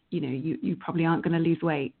 then, you probably aren't going to lose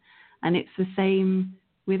weight. And it's the same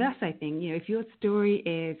with us, I think. If your story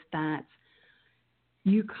is that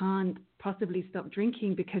you can't possibly stop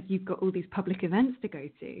drinking because you've got all these public events to go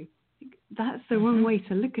to, that's the wrong way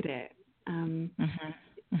to look at it.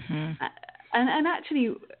 And actually,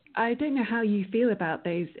 I don't know how you feel about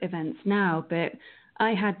those events now, but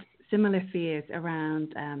I had similar fears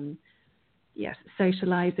around,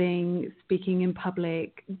 socializing, speaking in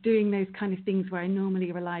public, doing those kind of things where I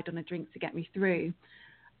normally relied on a drink to get me through.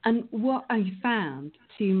 And what I found,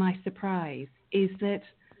 to my surprise, is that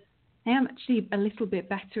I am actually a little bit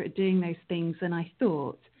better at doing those things than I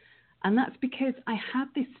thought. And that's because I had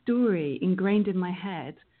this story ingrained in my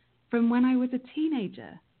head from when I was a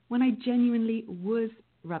teenager, when I genuinely was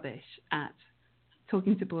rubbish at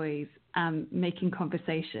talking to boys, making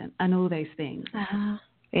conversation and all those things.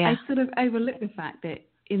 I sort of overlooked the fact that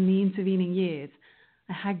in the intervening years,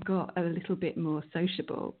 I had got a little bit more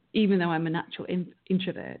sociable, even though I'm a natural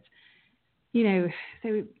introvert. So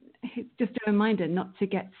it's just a reminder not to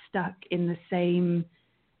get stuck in the same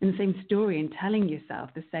story and telling yourself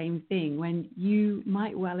the same thing when you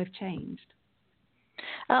might well have changed.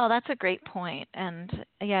 Oh, that's a great point. And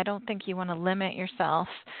I don't think you want to limit yourself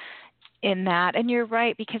in that. And you're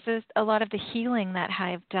right, because there's a lot of the healing that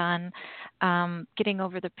I've done, getting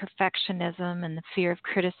over the perfectionism and the fear of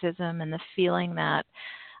criticism and the feeling that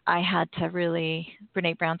I had to really,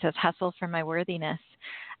 Brene Brown says, hustle for my worthiness.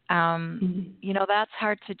 That's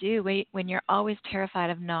hard to do when you're always terrified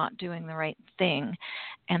of not doing the right thing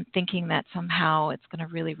and thinking that somehow it's going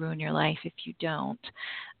to really ruin your life if you don't.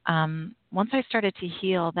 Once I started to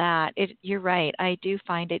heal that, you're right, I do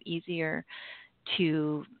find it easier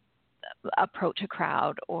to approach a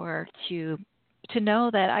crowd or to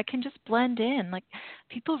know that I can just blend in. Like,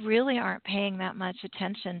 people really aren't paying that much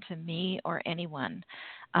attention to me or anyone.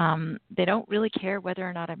 They don't really care whether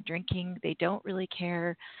or not I'm drinking. They don't really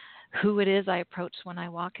care who it is I approach when I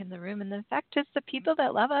walk in the room. And the fact is, the people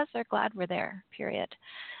that love us are glad we're there, period.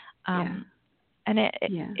 And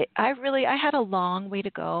I had a long way to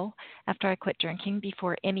go after I quit drinking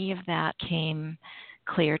before any of that came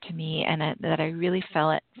clear to me, and that I really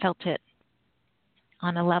felt it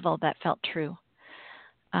on a level that felt true.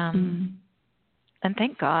 And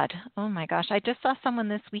thank God. Oh my gosh. I just saw someone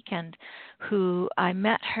this weekend who I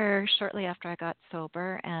met her shortly after I got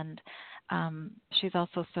sober, and she's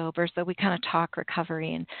also sober. So we kind of talk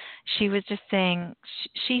recovery, and she was just saying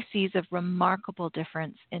she sees a remarkable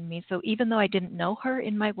difference in me. So even though I didn't know her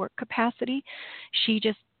in my work capacity, she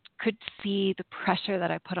just could see the pressure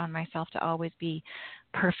that I put on myself to always be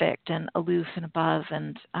perfect and aloof and above,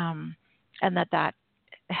 and that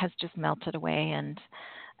has just melted away. And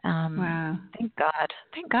wow. Thank God.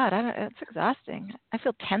 It's exhausting. I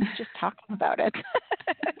feel tense just talking about it.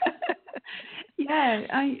 Yeah,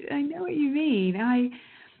 I know what you mean. I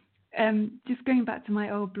just going back to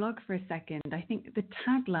my old blog for a second, I think the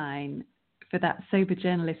tagline for that Sober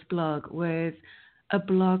Journalist blog was a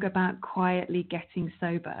blog about quietly getting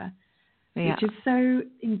sober. which is so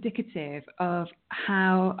indicative of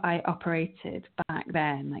how I operated back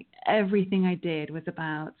then. Like everything I did was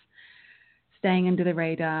about staying under the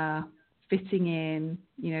radar, fitting in,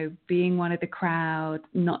 being one of the crowd,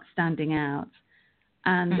 not standing out.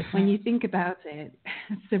 And when you think about it,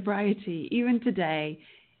 sobriety, even today,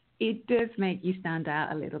 it does make you stand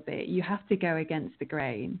out a little bit. You have to go against the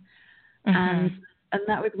grain. And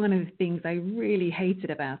that was one of the things I really hated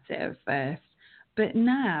about it at first. But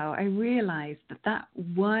now I realize that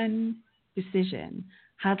one decision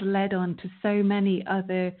had led on to so many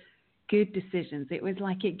other good decisions. It was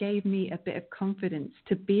like it gave me a bit of confidence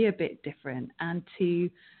to be a bit different and to,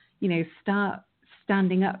 start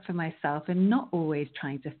standing up for myself and not always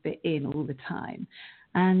trying to fit in all the time.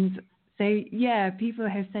 And so, yeah, people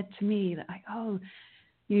have said to me that, like, oh,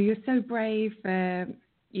 you're so brave for,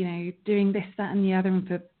 doing this, that, and the other, and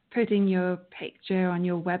for putting your picture on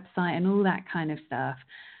your website and all that kind of stuff.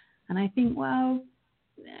 And I think, well,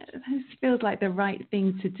 this feels like the right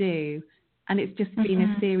thing to do. And it's just been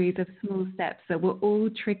a series of small steps that were all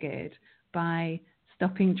triggered by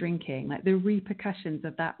stopping drinking. Like the repercussions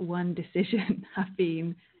of that one decision have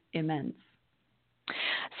been immense.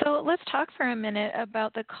 So let's talk for a minute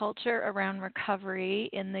about the culture around recovery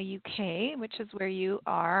in the UK, which is where you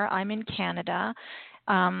are. I'm in Canada.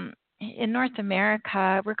 In North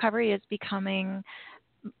America, recovery is becoming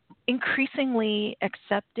increasingly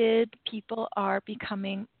accepted. People are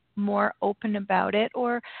becoming more open about it,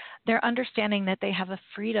 or they're understanding that they have a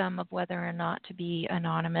freedom of whether or not to be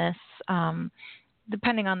anonymous,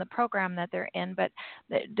 depending on the program that they're in. But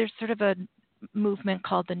there's sort of a movement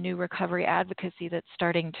called the New Recovery Advocacy that's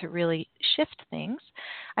starting to really shift things.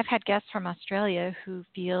 I've had guests from Australia who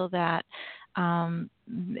feel that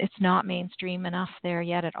it's not mainstream enough there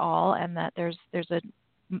yet at all, and that there's a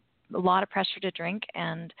lot of pressure to drink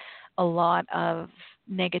and a lot of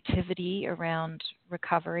negativity around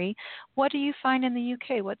recovery. What do you find in the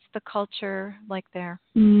UK? What's the culture like there?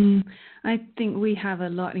 I think we have a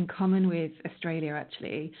lot in common with Australia,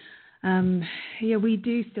 actually. We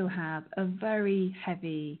do still have a very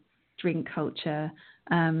heavy drink culture.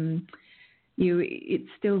 It's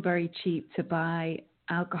still very cheap to buy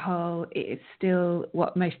alcohol. It is still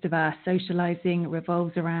what most of our socializing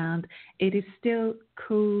revolves around. It is still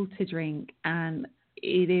cool to drink, and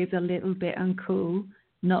it is a little bit uncool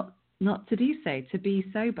not to do so, to be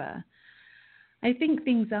sober. I think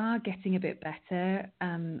things are getting a bit better.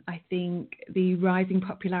 I think the rising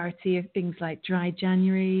popularity of things like Dry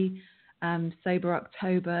January, Sober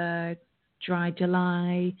October, Dry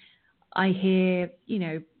July. I hear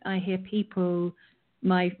people,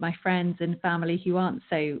 my friends and family who aren't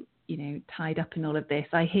so, tied up in all of this.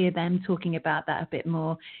 I hear them talking about that a bit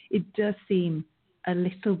more. It does seem a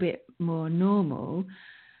little bit more normal,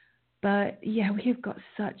 but yeah, we've got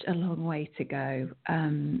such a long way to go.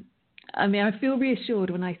 I feel reassured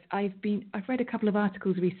when I've read a couple of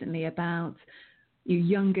articles recently about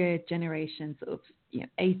younger generations, sort of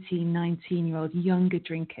 18, 19-year-old younger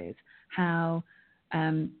drinkers, how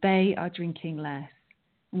they are drinking less.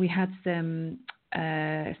 We had some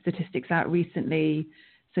statistics out recently,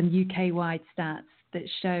 some UK-wide stats that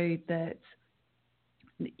showed that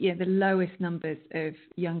the lowest numbers of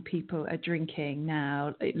young people are drinking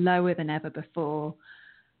now, lower than ever before.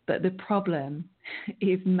 But the problem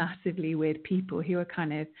is massively with people who are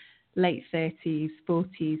kind of late 30s,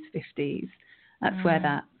 40s, 50s. That's where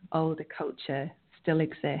that older culture still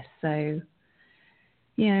exists. So,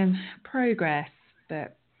 progress,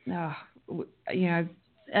 but,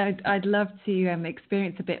 I'd love to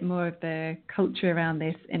experience a bit more of the culture around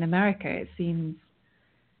this in America. It seems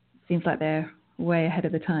like they're way ahead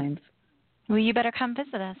of the times. Well, you better come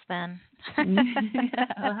visit us then. I'll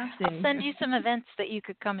have to. I'll send you some events that you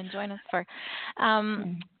could come and join us for.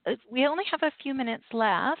 We only have a few minutes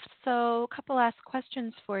left, so a couple last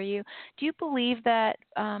questions for you. Do you believe that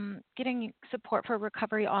getting support for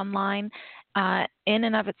recovery online in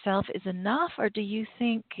and of itself is enough, or do you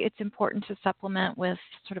think it's important to supplement with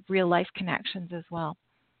sort of real-life connections as well?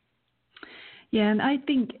 Yeah, and I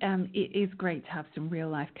think it is great to have some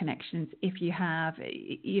real-life connections. If you have,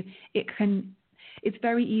 it's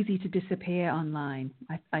very easy to disappear online.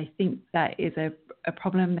 I think that is a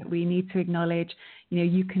problem that we need to acknowledge.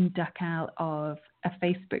 You can duck out of a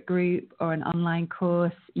Facebook group or an online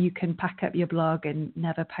course. You can pack up your blog and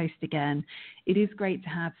never post again. It is great to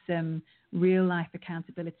have some real-life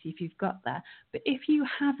accountability if you've got that. But if you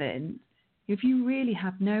haven't, if you really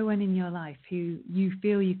have no one in your life who you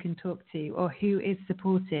feel you can talk to or who is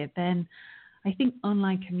supportive, then I think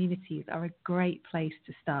online communities are a great place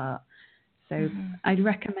to start. So I'd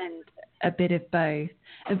recommend a bit of both.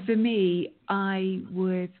 And for me, I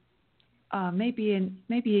would maybe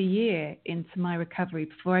a year into my recovery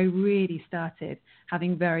before I really started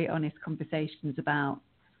having very honest conversations about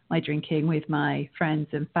my drinking with my friends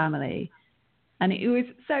and family. And it was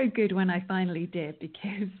so good when I finally did,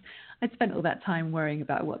 because I'd spent all that time worrying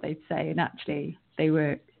about what they'd say, and actually they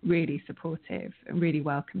were really supportive and really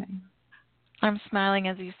welcoming. I'm smiling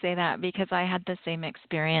as you say that, because I had the same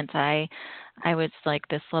experience. I was like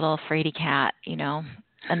this little fraidy cat,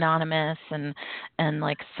 anonymous and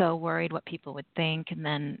like so worried what people would think. And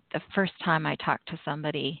then the first time I talked to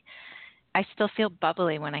somebody, I still feel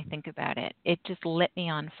bubbly when I think about it. It just lit me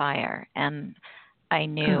on fire. And I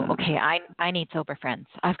knew, okay, I need sober friends.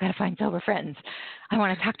 I've got to find sober friends. I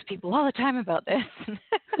want to talk to people all the time about this.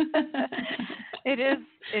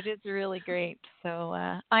 It is really great. So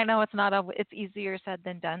I know it's easier said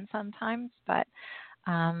than done sometimes, but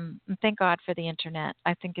thank God for the internet.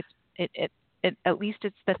 I think it at least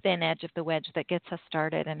it's the thin edge of the wedge that gets us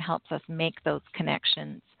started and helps us make those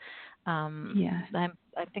connections. I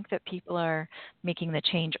think that people are making the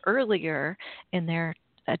change earlier in their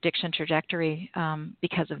addiction trajectory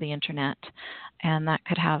because of the internet, and that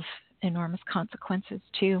could have enormous consequences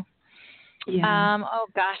too. Yeah. Oh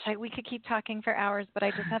gosh, we could keep talking for hours, but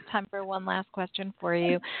I just have time for one last question for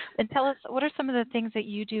you. And tell us, what are some of the things that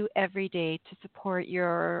you do every day to support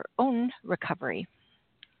your own recovery?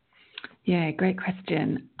 Yeah, great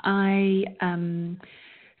question. I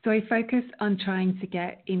focus on trying to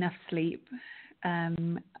get enough sleep.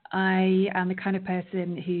 I am the kind of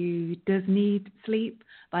person who does need sleep,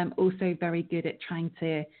 but I'm also very good at trying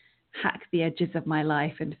to hack the edges of my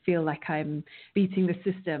life and feel like I'm beating the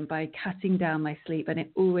system by cutting down my sleep, and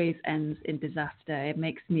it always ends in disaster. It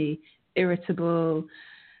makes me irritable,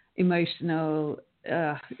 emotional.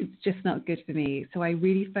 It's just not good for me. So I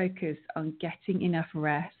really focus on getting enough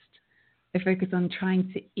rest. I focus on trying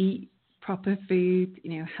to eat proper food,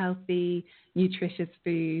 healthy, nutritious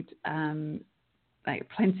food, like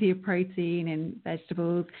plenty of protein and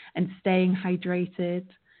vegetables, and staying hydrated.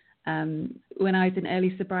 When I was in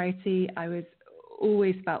early sobriety, I was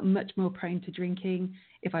always felt much more prone to drinking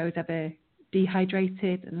if I was ever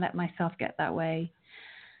dehydrated, and let myself get that way.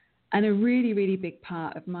 And a really, really big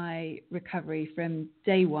part of my recovery from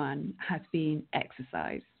day one has been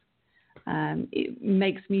exercise. It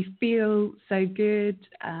makes me feel so good.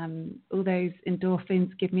 All those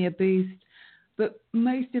endorphins give me a boost. But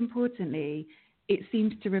most importantly, it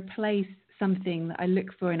seems to replace something that I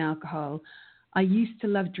look for in alcohol. I used to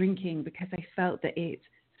love drinking because I felt that it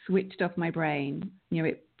switched off my brain.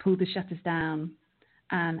 It pulled the shutters down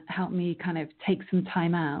and helped me kind of take some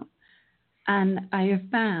time out. And I have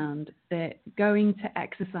found that going to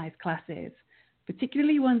exercise classes,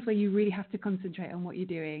 particularly ones where you really have to concentrate on what you're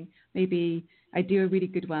doing. Maybe I do a really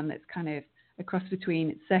good one that's kind of a cross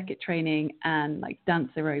between circuit training and like dance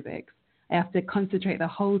aerobics. I have to concentrate the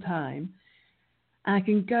whole time. And I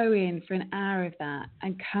can go in for an hour of that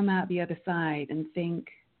and come out the other side and think,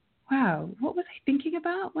 wow, what was I thinking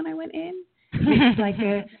about when I went in? It's like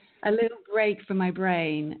a little break for my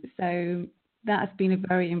brain. So that's been a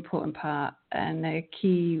very important part and a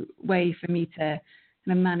key way for me to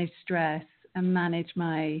kind of manage stress and manage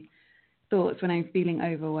my thoughts when I'm feeling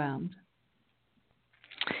overwhelmed.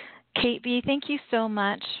 Kate B., thank you so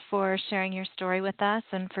much for sharing your story with us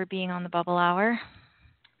and for being on the Bubble Hour.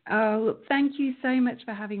 Oh, thank you so much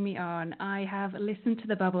for having me on. I have listened to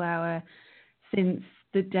the Bubble Hour since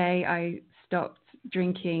the day I stopped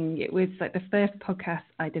drinking. It was like the first podcast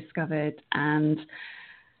I discovered, and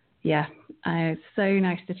yeah, it's so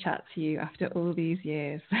nice to chat to you after all these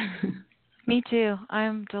years. Me too.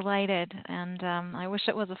 I'm delighted, and I wish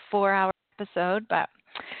it was a 4-hour episode, but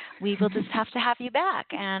we will just have to have you back.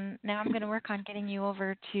 And now I'm going to work on getting you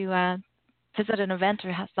over to visit an event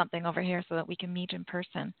or have something over here so that we can meet in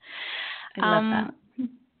person. I love that.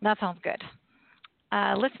 That sounds good.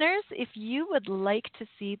 Listeners, if you would like to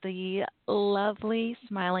see the lovely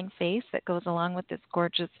smiling face that goes along with this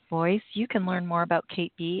gorgeous voice, you can learn more about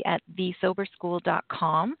Kate B. at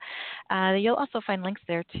thesoberschool.com. You'll also find links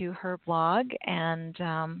there to her blog and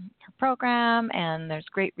her program, and there's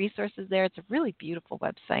great resources there. It's a really beautiful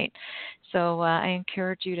website. So I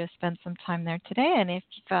encourage you to spend some time there today. And if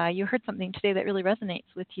you heard something today that really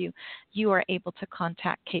resonates with you, you are able to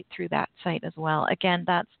contact Kate through that site as well. Again,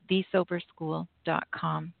 that's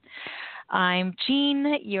thesoberschool.com. I'm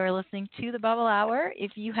Jean. You're listening to The Bubble Hour.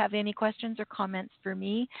 If you have any questions or comments for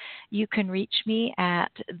me, you can reach me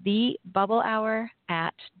at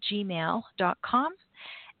thebubblehour@gmail.com.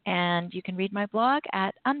 And you can read my blog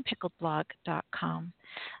at unpickledblog.com.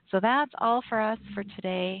 So that's all for us for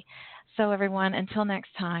today. So everyone, until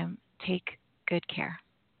next time, take good care.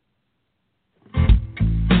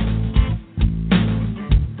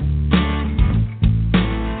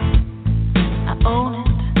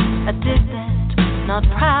 I did that, not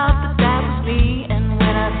proud, but that was me. And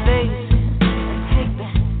when I face it, I take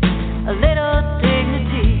back a little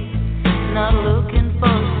dignity. Not looking for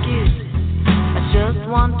excuses, I just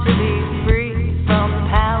want to be free from the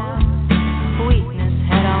power weakness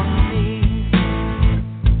had on me.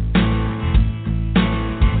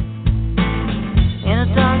 In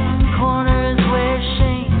a dark corner is where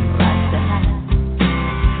shame likes to hide.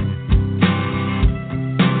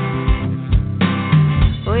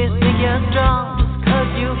 Oh, you think you're strong just 'cause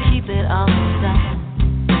you keep it all inside.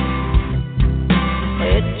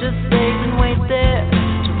 It just stays and waits there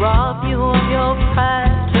to rob you of your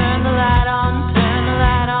pride. Turn the light on,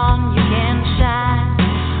 you can shine.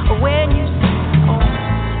 When you say, oh,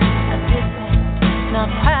 I did that, not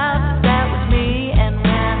proud, but that was me. And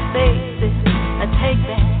when I face it, I take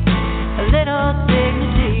back a little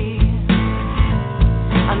dignity.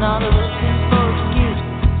 I'm not looking for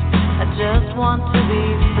excuses, I just want to be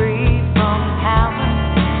free from the power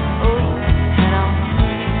weakness had on me.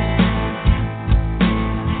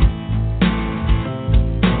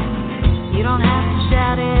 You don't have to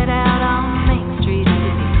shout it out on Main Street to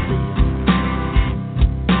be clear.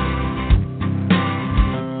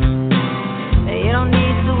 You don't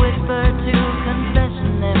need to whisper to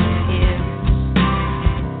confessionary ears.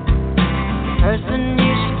 The person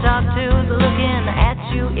you should talk to is looking at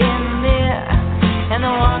you in the mirror, and the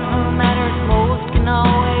one who matters most can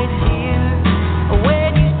always